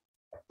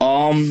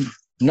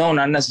 No,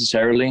 not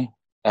necessarily.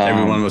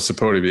 Everyone was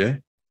supportive, yeah?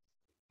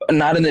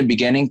 Not in the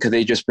beginning, because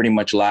they just pretty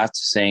much laughed,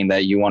 saying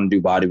that you want to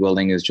do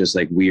bodybuilding is just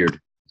like weird,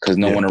 because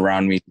no one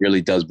around me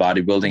really does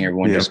bodybuilding.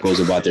 Everyone just goes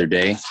about their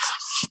day.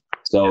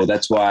 So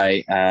that's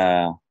why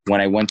when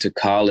I went to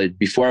college,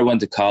 before I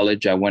went to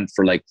college, I went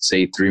for like,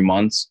 say, 3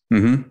 months.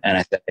 And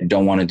I said, I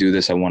don't want to do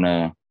this. I want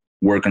to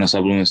work in a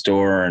supplement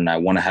store and I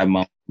want to have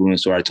my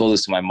supplement store. I told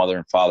this to my mother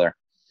and father,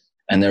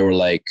 and they were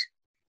like,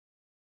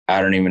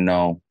 I don't even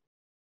know.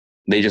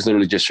 They just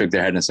literally just shook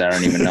their head and said, I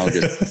don't even know.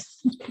 Just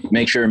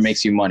make sure it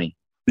makes you money.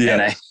 Yeah.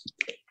 And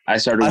I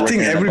started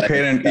working. I think every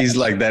parent is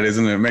like that,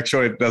 isn't it? Make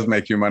sure it does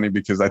make you money,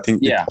 because I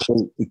think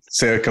it's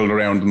circled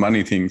around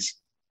money things.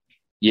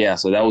 yeah,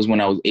 so that was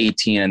when I was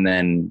 18. And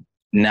then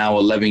now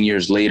 11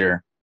 years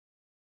later,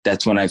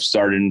 that's when I've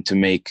started to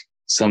make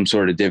some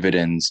sort of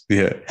dividends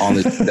on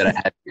the that I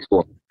had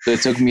before. So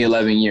it took me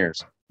 11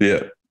 years.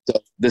 Yeah. So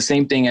the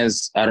same thing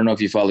as, I don't know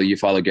if you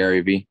follow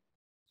Gary Vee.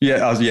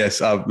 Yeah.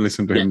 Yes. I've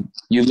listened to him.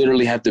 You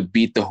literally have to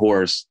beat the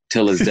horse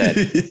till it's dead.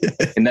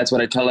 And that's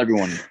what I tell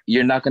everyone.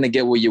 You're not going to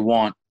get what you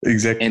want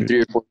exactly in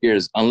 3 or 4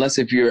 years, unless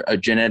if you're a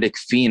genetic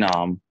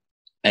phenom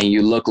and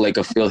you look like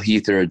a Phil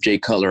Heath or a Jay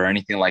Cutler or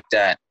anything like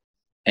that,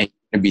 and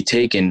you're going to be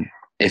taken.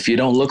 If you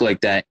don't look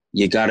like that,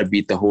 you got to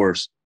beat the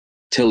horse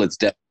till it's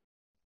dead.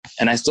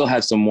 And I still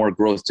have some more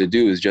growth to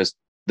do, is just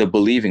the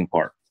believing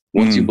part.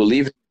 Once you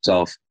believe in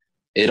yourself,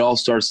 it all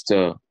starts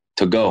to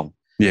go.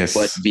 Yes.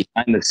 But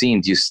behind the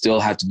scenes, you still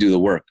have to do the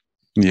work.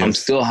 Yes. I'm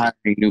still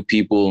hiring new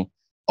people.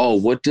 Oh,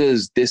 what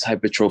does this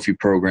hypertrophy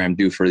program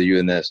do for you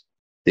in this?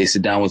 They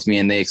sit down with me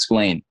and they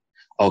explain.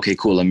 Okay,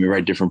 cool. Let me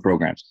write different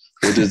programs.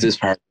 What does this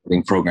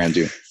powerlifting program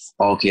do?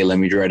 Okay, let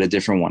me write a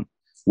different one.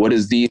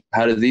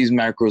 How do these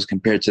macros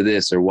compare to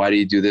this? Or why do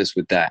you do this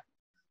with that?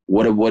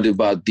 What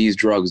about these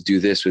drugs do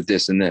this with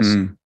this and this?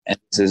 And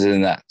this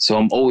and that. So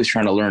I'm always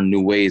trying to learn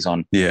new ways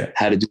on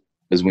how to do it.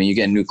 Because when you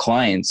get new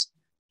clients,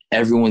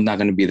 everyone's not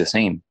going to be the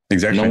same.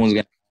 Exactly. No one's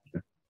going to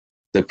have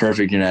the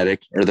perfect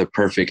genetic or the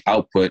perfect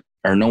output,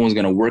 or no one's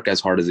going to work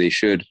as hard as they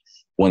should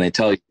when they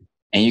tell you.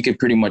 And you can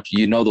pretty much,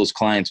 those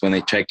clients when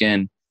they check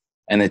in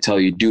and they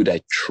tell you, dude,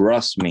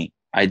 trust me,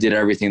 I did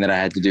everything that I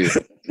had to do.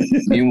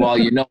 Meanwhile,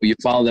 you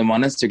follow them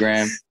on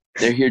Instagram.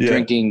 They're here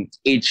drinking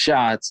 8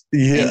 shots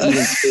and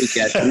eating steak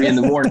at 3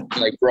 a.m.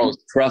 Like, bro,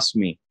 trust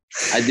me.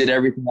 I did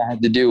everything I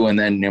had to do. And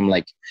then I'm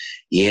like,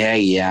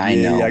 I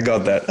know. Yeah, I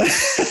got that.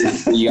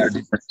 You got a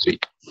different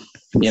suite.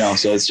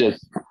 So it's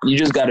just, you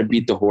just got to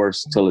beat the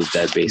horse till it's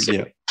dead, basically.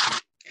 Yeah.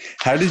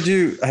 How did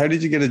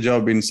you get a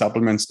job in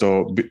supplement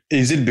store?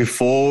 Is it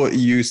before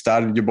you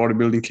started your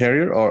bodybuilding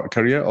career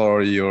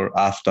or you're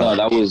after? No,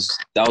 that was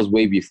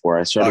way before.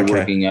 I started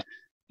working at,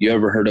 you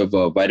ever heard of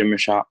a Vitamin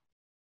Shop?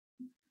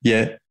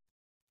 Yeah.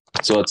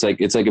 So it's like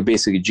a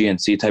basic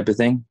GNC type of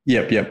thing.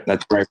 Yep.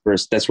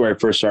 That's where I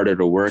first started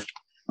to work.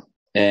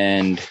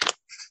 And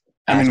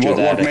I mean,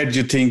 what made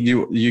you think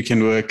you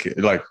can work?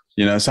 Like,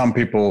 some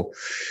people,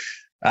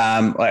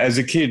 as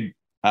a kid,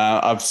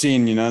 I've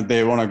seen,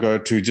 they want to go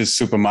to just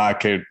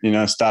supermarket,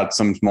 start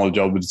some small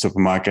job with the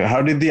supermarket.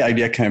 How did the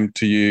idea come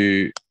to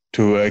you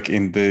to work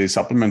in the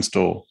supplement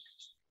store?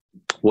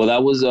 Well,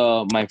 that was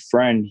my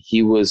friend.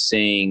 He was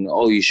saying,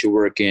 oh, you should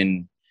work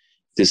in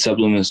the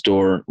supplement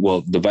store,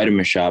 the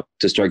Vitamin Shop,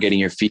 to start getting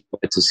your feet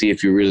wet to see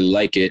if you really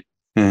like it.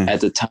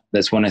 At the time,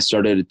 that's when I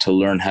started to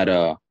learn how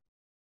to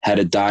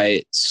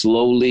diet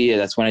slowly.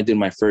 That's when I did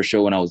my first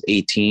show when I was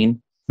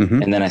 18.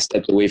 And then I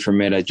stepped away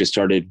from it. I just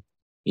started,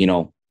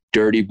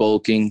 dirty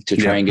bulking to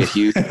try and get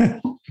huge.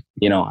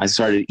 I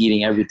started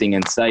eating everything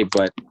in sight,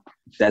 but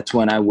that's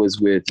when I was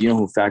with,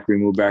 who Factory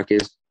Mubarak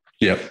is?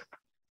 Yep.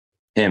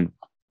 Him.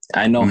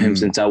 I know him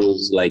since I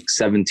was like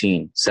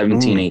 17,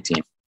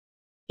 18.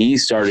 He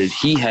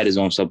had his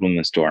own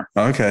supplement store.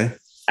 Okay.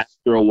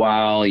 After a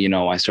while,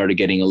 I started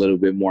getting a little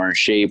bit more in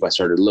shape. I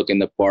started looking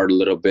the part a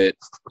little bit.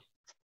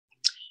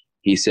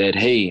 He said,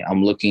 hey,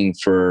 I'm looking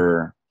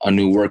for a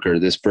new worker.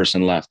 This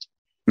person left.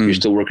 You're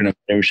still working at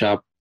the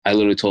shop? I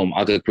literally told him,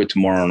 I'll quit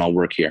tomorrow and I'll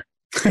work here.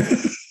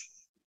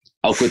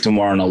 I'll quit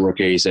tomorrow and I'll work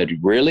here. He said,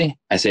 really?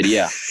 I said,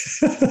 yeah.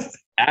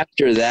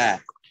 After that,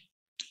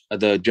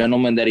 the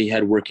gentleman that he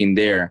had working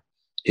there,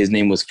 his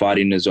name was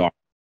Fadi Nazar.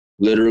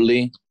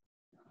 Literally,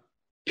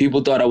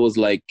 people thought I was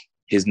like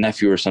his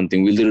nephew or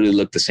something. We literally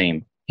looked the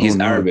same. He's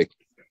Arabic.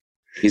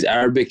 He's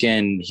Arabic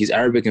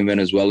and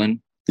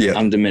Venezuelan. Yeah.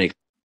 I'm Dominican.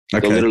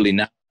 Okay. So literally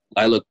now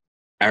I look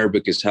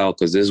Arabic as hell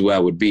because this is where I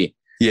would be.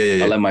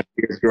 I let my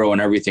beard grow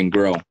and everything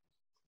grow.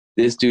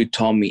 This dude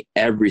taught me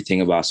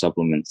everything about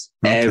supplements,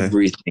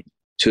 everything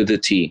to the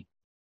T.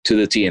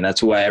 And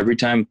that's why every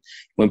time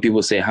when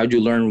people say, how'd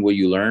you learn what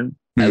you learned?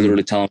 I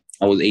literally tell them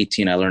I was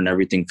 18. I learned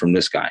everything from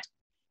this guy.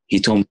 He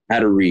told me how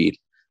to read,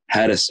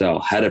 how to sell,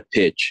 how to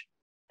pitch,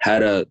 how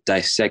to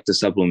dissect a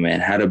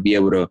supplement, how to be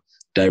able to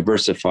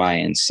diversify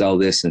and sell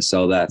this and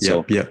sell that.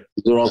 So these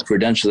are all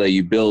credentials that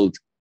you build.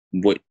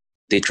 What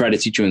they try to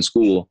teach you in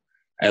school,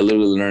 I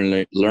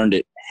literally learned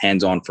it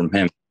hands-on from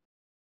him.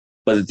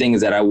 But the thing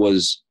is that I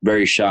was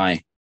very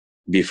shy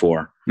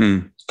before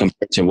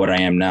compared to what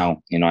I am now.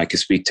 I could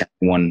speak to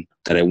anyone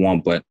that I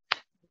want, but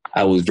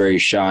I was very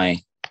shy.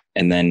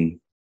 And then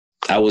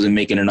I wasn't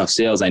making enough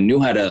sales. I knew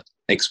how to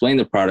explain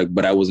the product,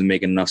 but I wasn't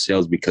making enough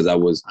sales because I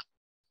was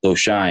so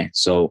shy.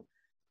 So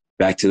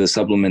back to the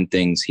supplement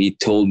things, he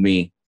told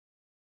me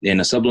in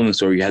a supplement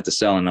store, you had to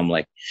sell. And I'm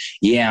like,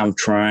 yeah, I'm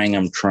trying.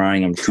 And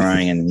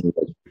he's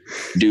like,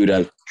 dude,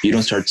 if you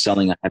don't start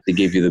selling, I have to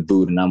give you the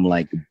boot. And I'm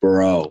like,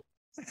 bro,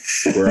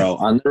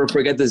 I'll never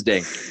forget this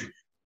day.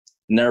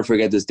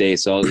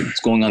 So it's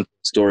going on the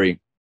story.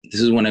 This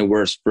is when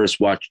I first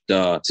watched,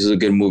 this is a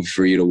good movie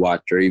for you to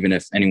watch, or even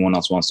if anyone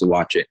else wants to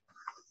watch it.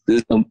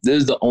 This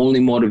is the only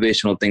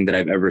motivational thing that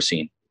I've ever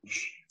seen.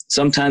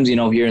 Sometimes,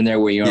 here and there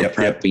where you're on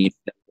prep and you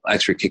get an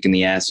extra kick in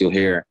the ass, you'll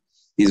hear,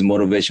 these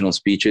motivational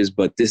speeches,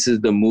 but this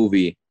is the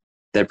movie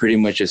that pretty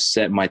much just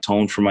set my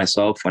tone for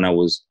myself when I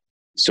was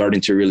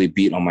starting to really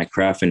beat on my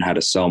craft and how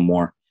to sell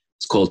more.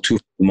 It's called Two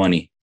for the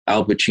Money.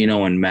 Al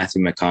Pacino and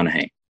Matthew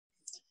McConaughey.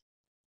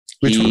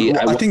 Which one?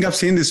 I think I've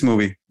seen this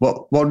movie.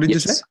 What did you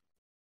say?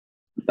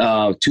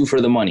 Two for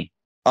the Money.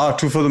 Oh,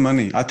 Two for the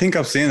Money. I think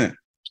I've seen it.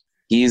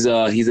 He's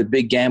a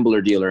big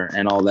gambler dealer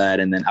and all that.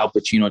 And then Al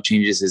Pacino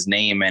changes his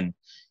name and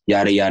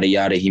yada, yada,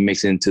 yada. He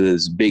makes it into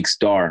this big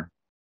star.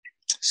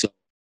 So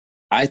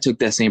I took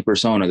that same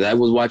persona. I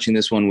was watching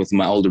this one with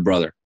my older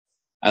brother.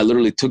 I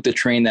literally took the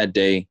train that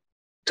day,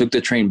 took the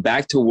train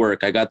back to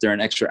work. I got there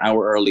an extra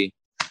hour early.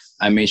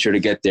 I made sure to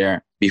get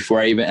there.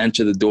 Before I even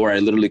entered the door, I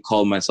literally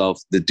called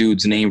myself the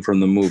dude's name from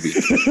the movie.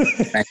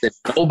 I said,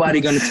 nobody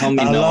going to tell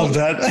me no. I love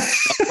that.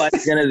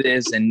 Nobody's going to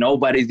this and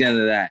nobody's going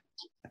to that.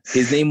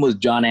 His name was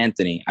John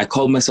Anthony. I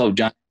called myself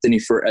John Anthony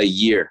for a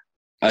year.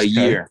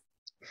 Year.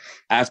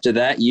 After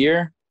that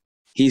year,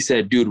 he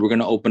said, dude, we're going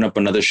to open up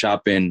another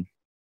shop in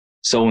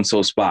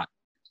so-and-so spot.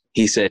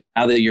 He said,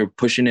 now that you're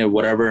pushing it,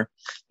 whatever,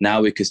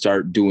 now we could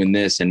start doing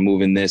this and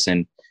moving this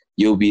and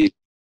you'll be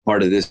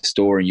part of this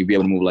store and you'll be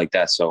able to move like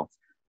that. So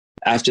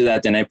after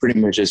that, then I pretty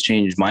much just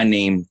changed my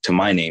name to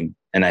my name.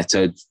 And I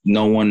said,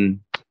 no one's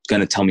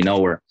going to tell me no,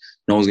 or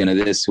no one's going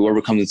to this.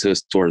 Whoever comes into the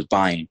store is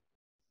buying.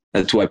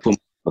 That's who I put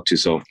myself to.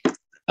 So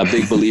a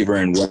big believer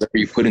in whatever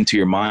you put into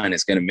your mind,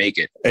 it's going to make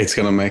it. It's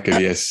going to make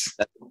it, yes.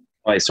 That's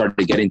why I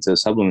started getting to the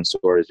supplement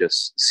stores,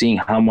 just seeing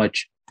how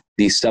much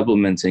these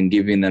supplements and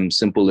giving them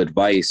simple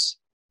advice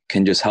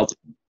can just help.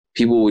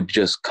 People would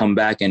just come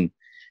back and,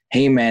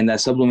 hey man,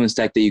 that supplement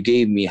stack that you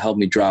gave me helped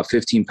me drop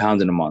 15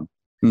 pounds in a month.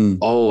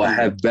 Oh, I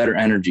have better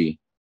energy.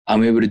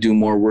 I'm able to do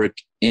more work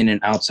in and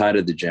outside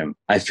of the gym.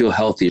 I feel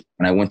healthier.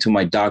 When I went to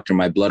my doctor,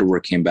 my blood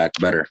work came back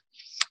better.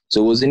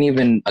 So it wasn't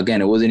even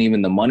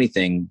the money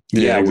thing.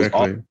 Yeah,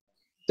 exactly. It was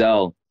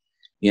sell,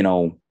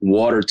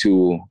 water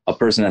to a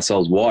person that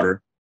sells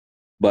water,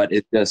 but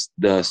it's just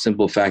the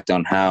simple fact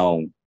on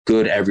how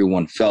good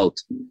everyone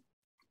felt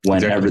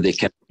whenever they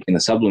kept taking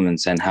the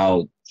supplements and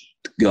how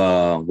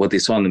what they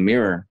saw in the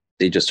mirror,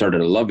 they just started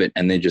to love it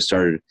and they just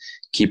started to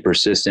keep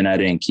persistent at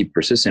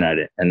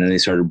it. And then they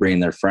started bringing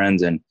their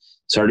friends and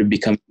started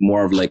becoming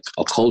more of like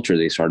a culture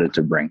they started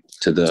to bring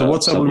to the. So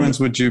what supplements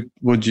would you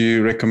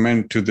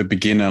recommend to the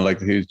beginner, like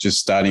who's just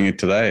starting it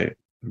today?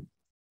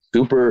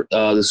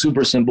 The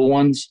super simple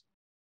ones,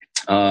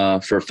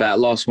 for fat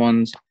loss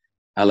ones,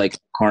 I like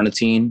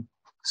carnitine,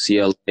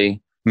 CLA.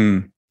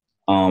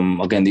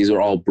 Again, these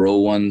are all bro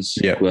ones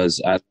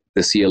because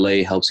the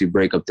CLA helps you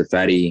break up the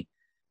fatty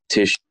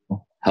tissue,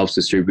 helps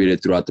distribute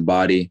it throughout the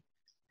body.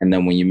 And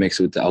then when you mix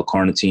it with the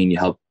L-carnitine, you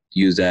help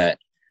use that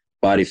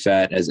body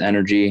fat as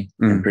energy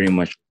and pretty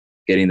much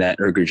getting that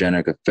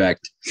ergogenic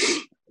effect.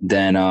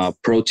 Then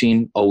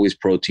protein, always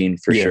protein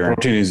for sure.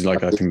 Protein is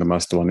like, I think, the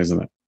must one,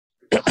 isn't it?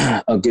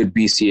 A good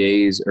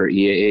BCAAs or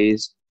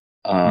EAAs,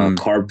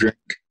 carb drink,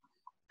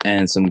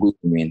 and some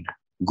glutamine.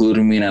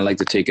 Glutamine, I like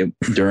to take it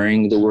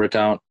during the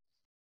workout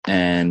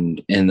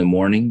and in the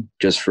morning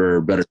just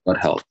for better gut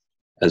health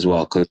as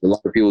well. Because a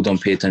lot of people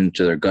don't pay attention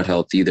to their gut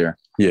health either.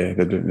 Yeah,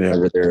 they do.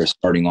 Whenever they're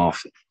starting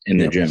off in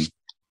the gym.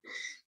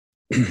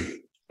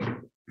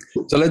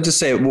 So let's just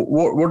say,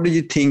 what do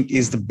you think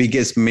is the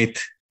biggest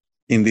myth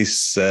in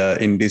this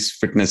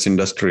fitness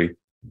industry?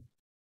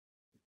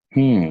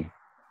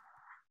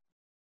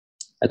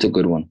 That's a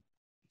good one,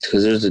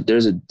 because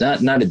there's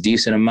not a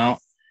decent amount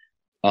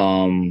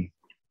that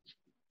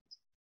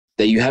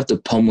you have to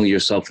pummel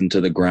yourself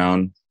into the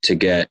ground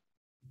to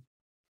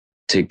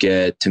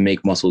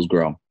make muscles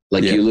grow.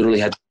 Like you literally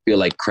have to feel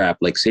like crap.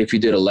 Like say if you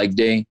did a leg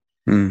day,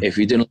 if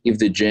you didn't leave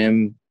the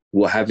gym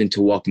while having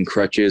to walk in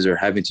crutches or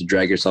having to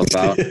drag yourself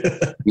out,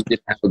 you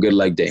didn't have a good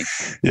leg day.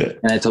 Yeah.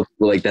 And I tell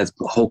people like that's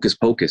hocus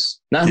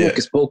pocus, not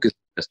hocus pocus.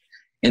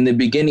 In the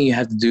beginning, you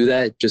have to do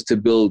that just to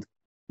build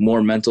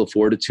more mental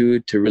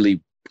fortitude to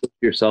really put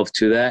yourself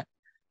to that.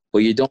 But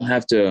you don't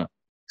have to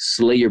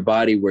slay your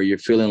body where you're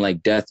feeling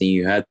like death and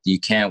you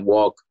can't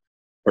walk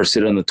or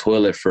sit on the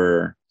toilet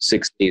for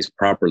 6 days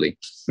properly.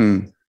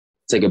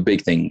 It's like a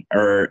big thing.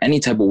 Or any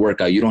type of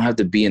workout. You don't have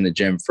to be in the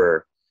gym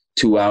for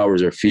 2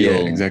 hours or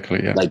feel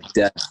like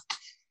death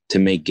to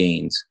make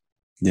gains.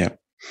 Yeah.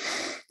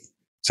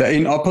 So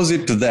in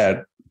opposite to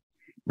that,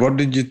 what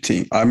did you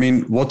think? I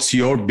mean, what's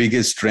your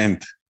biggest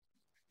strength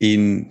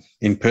in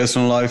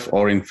personal life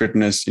or in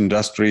fitness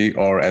industry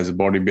or as a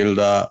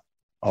bodybuilder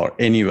or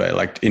anywhere,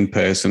 like in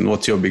person?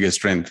 What's your biggest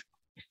strength?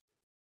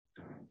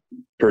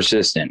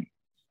 Persistent.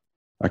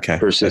 Okay.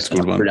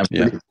 Persistent. That's a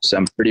good one.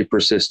 I'm pretty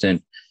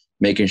persistent,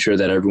 making sure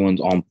that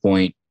everyone's on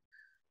point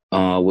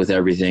with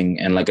everything.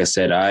 And like I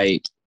said,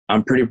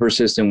 I'm pretty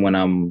persistent when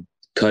I'm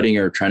cutting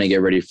or trying to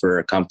get ready for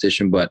a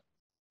competition. But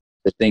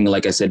the thing,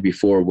 like I said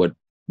before,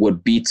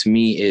 what beats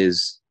me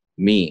is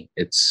me.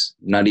 It's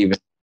not even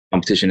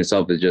competition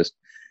itself. It's just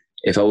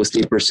if I would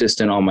stay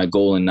persistent on my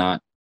goal and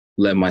not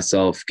let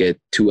myself get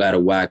too out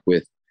of whack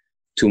with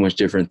too much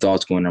different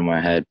thoughts going on in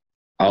my head,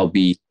 I'll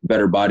be a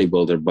better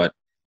bodybuilder. But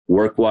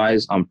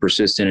work-wise, I'm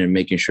persistent in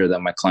making sure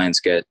that my clients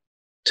get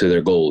to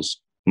their goals.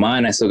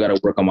 Mine, I still got to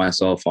work on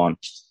myself on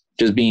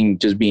just being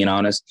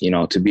honest. You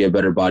know, to be a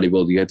better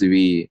bodybuilder, you have to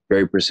be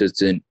very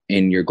persistent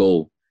in your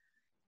goal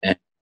and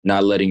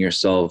not letting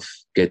yourself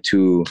get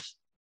too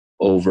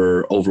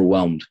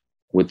overwhelmed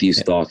with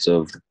these thoughts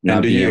of not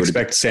and do being you able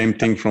expect same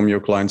thing from your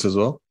clients as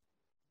well?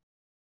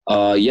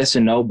 Yes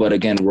and no, but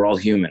again, we're all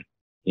human.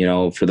 You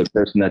know, for the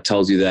person that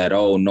tells you that,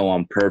 oh no,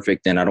 I'm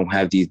perfect and I don't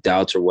have these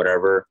doubts or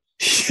whatever,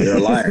 they're a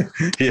liar.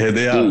 Yeah,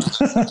 they are.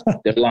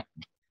 They're lying.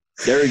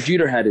 Derek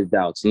Jeter had his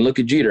doubts, and look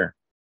at Jeter,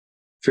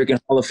 freaking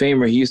Hall of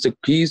Famer.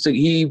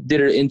 He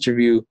did an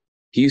interview.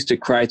 He used to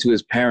cry to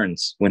his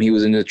parents when he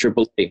was in the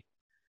AAA,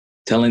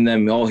 telling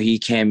them, oh, he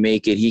can't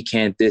make it, he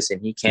can't this,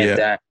 and he can't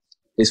that.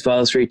 His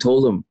father straight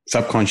told him,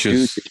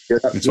 subconscious.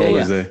 It's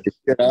always there. Just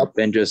shut up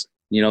and just,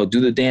 you know, do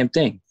the damn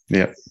thing.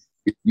 Yeah.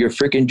 You're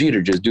freaking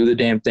Jeter. Just do the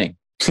damn thing.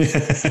 You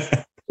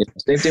know,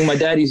 same thing my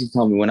dad used to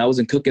tell me when I was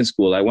in cooking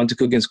school. I went to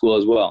cooking school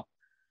as well.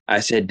 I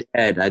said,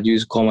 Dad, I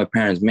used to call my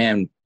parents,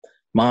 man,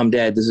 Mom,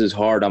 Dad, this is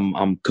hard.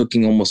 I'm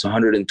cooking almost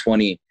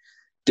 120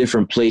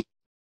 different plates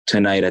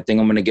tonight. I think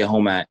I'm going to get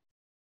home at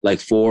like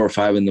 4 or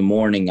 5 in the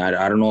morning. I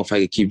don't know if I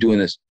could keep doing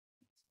this.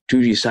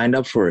 Dude, you signed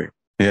up for it.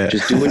 Yeah.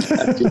 Just do what you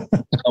have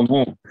to come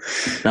home.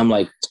 And I'm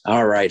like,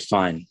 all right,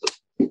 fine.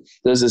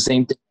 Does the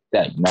same thing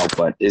that, you know,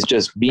 but it's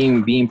just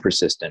being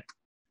persistent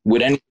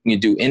with anything you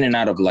do in and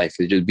out of life.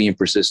 It's just being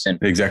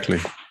persistent. Exactly.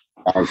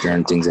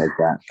 And things like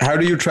that. How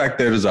do you track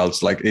the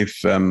results? Like if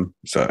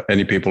so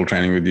any people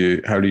training with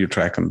you, how do you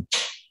track them?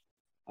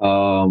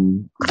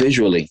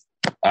 Visually.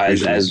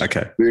 As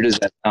okay. Weird as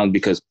that sounds,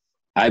 because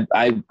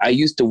I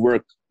used to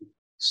work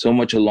so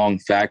much along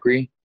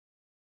Thackeray.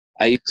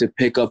 I used to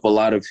pick up a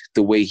lot of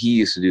the way he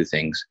used to do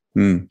things.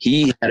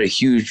 He had a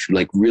huge,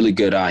 like, really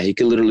good eye. He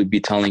could literally be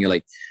telling you,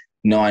 like,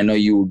 no, I know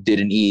you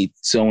didn't eat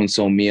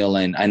so-and-so meal,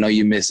 and I know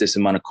you missed this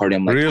amount of cardio.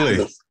 I'm like,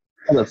 really?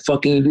 How the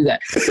fuck can you do that?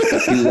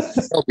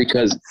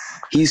 Because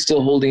he's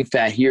still holding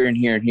fat here and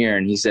here and here.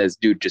 And he says,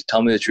 dude, just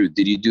tell me the truth.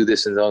 Did you do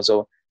this and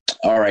so?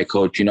 All right,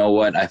 coach, you know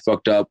what? I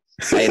fucked up.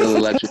 I ate a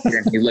little extra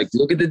here. And he's like,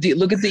 look at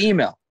the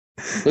email.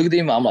 Look at the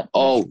email. I'm like,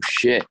 oh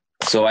shit.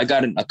 So I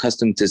got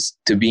accustomed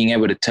to being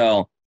able to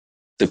tell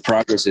the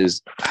progress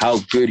is how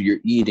good you're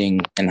eating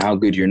and how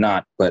good you're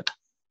not. But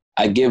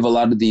I give a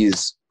lot of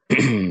these,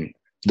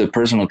 the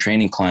personal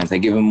training clients, I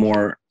give them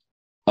more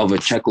of a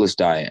checklist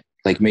diet,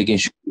 like making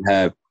sure you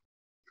have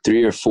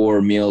 3 or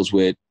 4 meals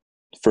with,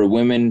 for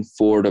women,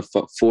 4 to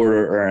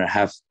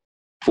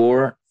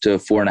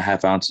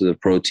 4.5 ounces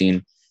of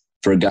protein.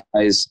 For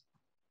guys,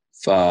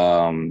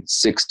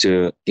 6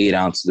 to 8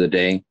 ounces a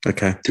day.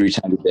 Okay. 3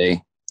 times a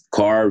day.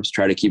 Carbs,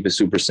 try to keep it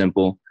super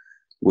simple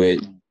with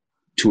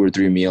 2 or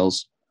 3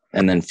 meals.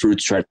 And then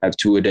fruits, try to have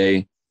 2 a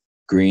day.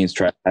 Greens,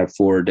 try to have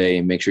 4 a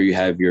day. Make sure you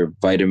have your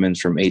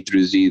vitamins from A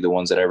through Z, the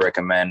ones that I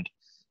recommend,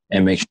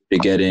 and make sure to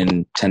get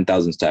in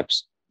 10,000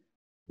 steps.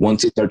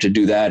 Once they start to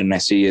do that and I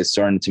see it's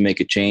starting to make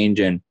a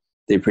change and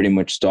they pretty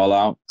much stall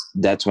out,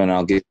 that's when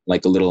I'll get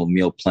like a little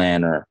meal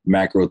plan or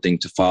macro thing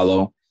to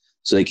follow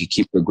so they can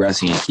keep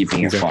progressing and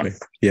keeping it fun.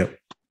 Yep.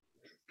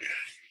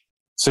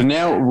 So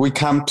now we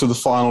come to the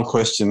final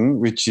question,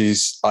 which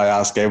is I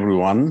ask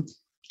everyone.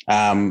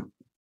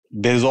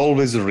 There's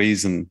always a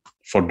reason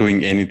for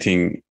doing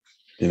anything,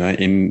 you know,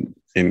 in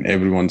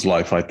everyone's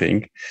life, I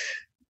think.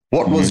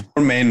 What was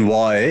your main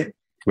why?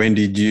 When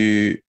did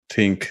you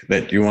think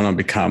that you want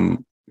to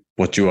become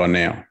what you are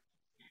now?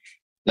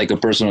 Like a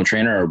personal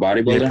trainer or a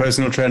bodybuilder? Yeah,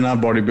 personal trainer,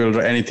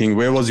 bodybuilder, anything.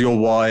 Where was your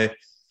why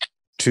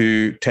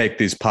to take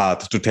this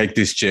path, to take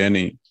this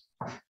journey?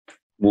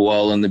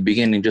 Well, in the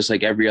beginning, just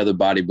like every other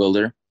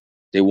bodybuilder,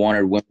 they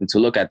wanted women to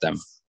look at them.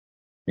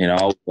 You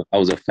know, I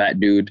was a fat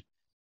dude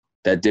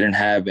that didn't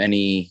have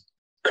any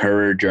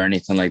courage or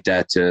anything like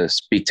that to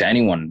speak to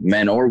anyone,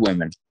 men or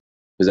women,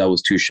 because I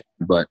was too shy.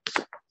 But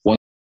once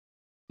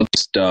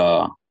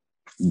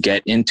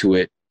get into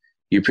it,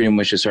 you pretty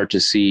much just start to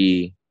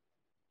see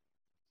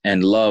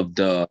and love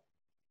the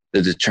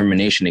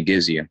determination it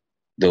gives you,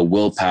 the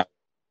willpower,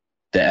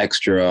 the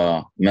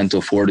extra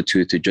mental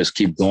fortitude to just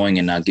keep going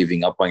and not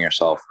giving up on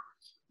yourself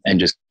and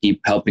just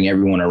keep helping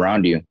everyone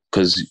around you.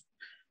 Because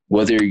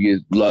whether you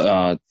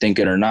think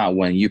it or not,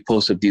 when you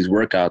post up these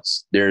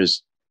workouts,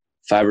 there's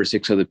 5 or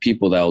 6 other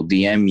people that will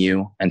DM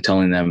you and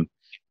telling them,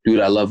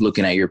 dude, I love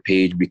looking at your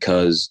page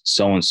because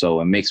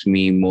so-and-so, it makes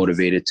me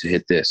motivated to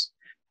hit this.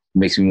 It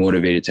makes me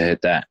motivated to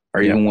hit that.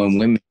 Or even when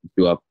women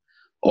do up,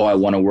 oh, I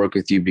want to work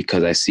with you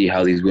because I see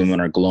how these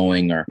women are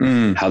glowing or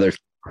how they're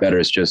better.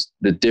 It's just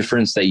the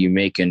difference that you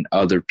make in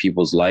other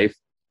people's life.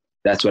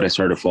 That's what I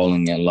started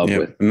falling in love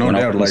with. No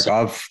doubt. Like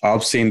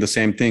I've seen the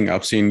same thing.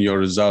 I've seen your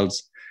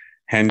results.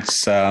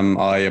 Hence,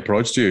 I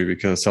approached you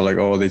because I'm like,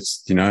 oh,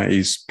 this, you know,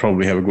 he's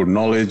probably have a good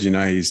knowledge. You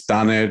know, he's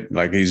done it.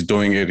 Like he's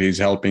doing it. He's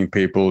helping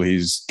people.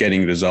 He's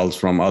getting results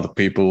from other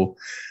people.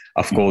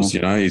 Of course, you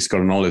know, he's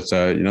got knowledge.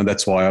 So, you know,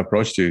 that's why I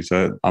approached you.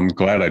 So I'm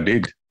glad I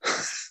did.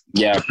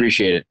 Yeah, I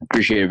appreciate it.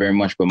 Appreciate it very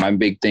much. But my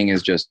big thing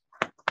is just,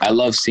 I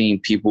love seeing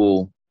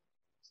people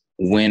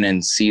win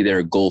and see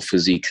their goal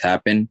physiques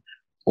happen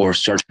or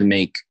start to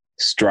make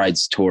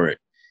strides toward it.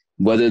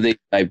 whether they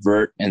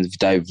divert and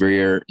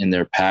veer in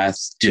their path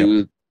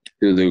to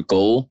their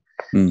goal,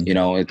 you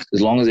know,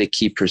 as long as they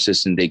keep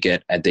persistent, they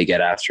get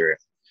after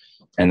it.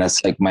 And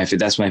that's like my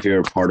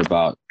favorite part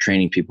about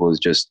training people, is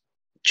just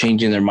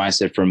changing their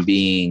mindset from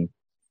being,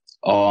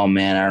 oh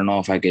man, I don't know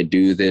if I could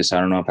do this. I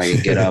don't know if I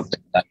could get up.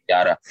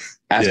 Yada.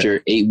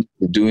 After 8 weeks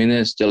of doing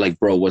this, they're like,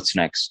 bro, what's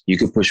next? You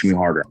could push me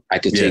harder. I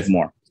could take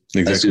more.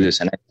 Exactly. Let's do this.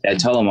 And I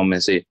tell them, I'm going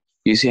to say,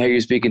 you see how you're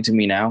speaking to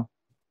me now?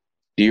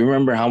 Do you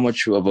remember how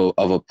much of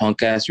a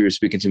punk ass you were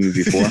speaking to me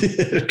before?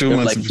 2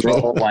 months like,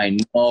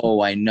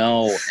 bro, I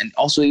know. And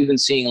also even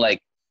seeing like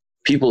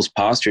people's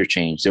posture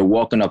change. They're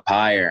walking up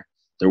higher.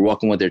 They're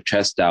walking with their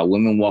chest out.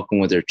 Women walking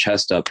with their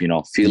chest up, you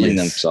know, feeling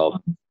themselves,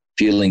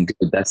 feeling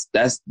good.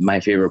 That's my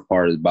favorite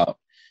part about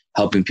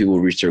helping people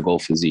reach their goal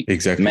physique.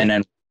 Exactly. Men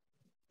and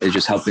it's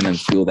just helping them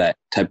feel that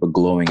type of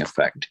glowing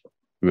effect.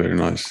 Very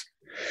nice.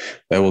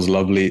 That was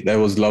lovely,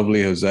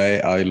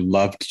 Jose. I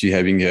loved you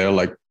having here.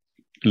 Like,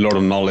 a lot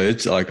of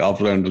knowledge. Like, I've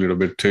learned a little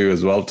bit too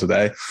as well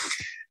today.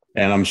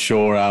 And I'm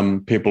sure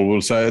people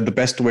will say the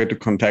best way to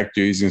contact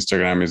you is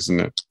Instagram, isn't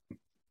it?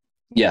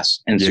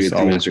 Yes. Yes,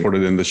 I will put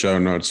it in the show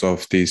notes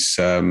of this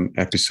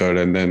episode.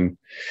 And then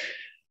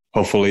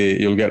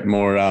hopefully you'll get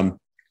more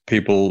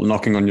people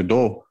knocking on your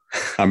door.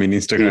 I mean,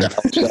 Instagram.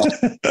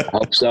 I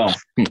hope so.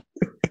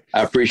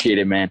 I appreciate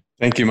it, man.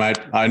 Thank you, mate.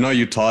 I know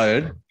you're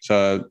tired,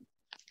 so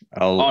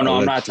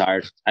I'm not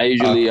tired. I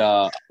usually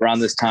around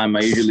this time,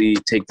 I usually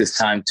take this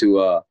time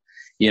to,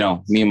 you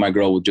know, me and my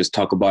girl will just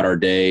talk about our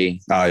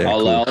day. Oh,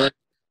 yeah,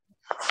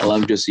 I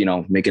love just, you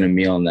know, making a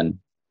meal and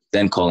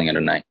then calling it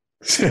a night.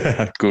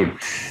 Good.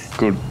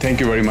 Thank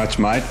you very much,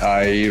 mate.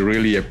 I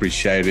really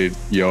appreciated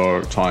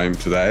your time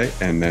today.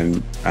 And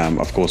then,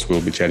 of course,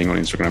 we'll be chatting on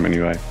Instagram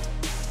anyway.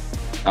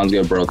 Sounds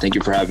good, bro. Thank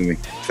you for having me.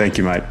 Thank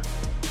you, mate.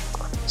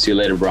 See you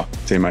later, bro.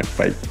 See you, mate.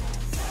 Bye.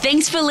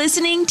 Thanks for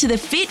listening to the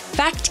Fit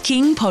Fact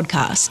King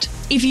podcast.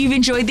 If you've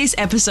enjoyed this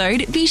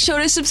episode, be sure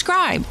to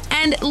subscribe,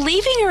 and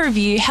leaving a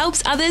review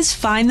helps others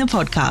find the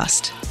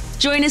podcast.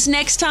 Join us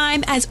next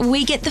time as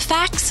we get the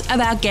facts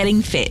about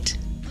getting fit.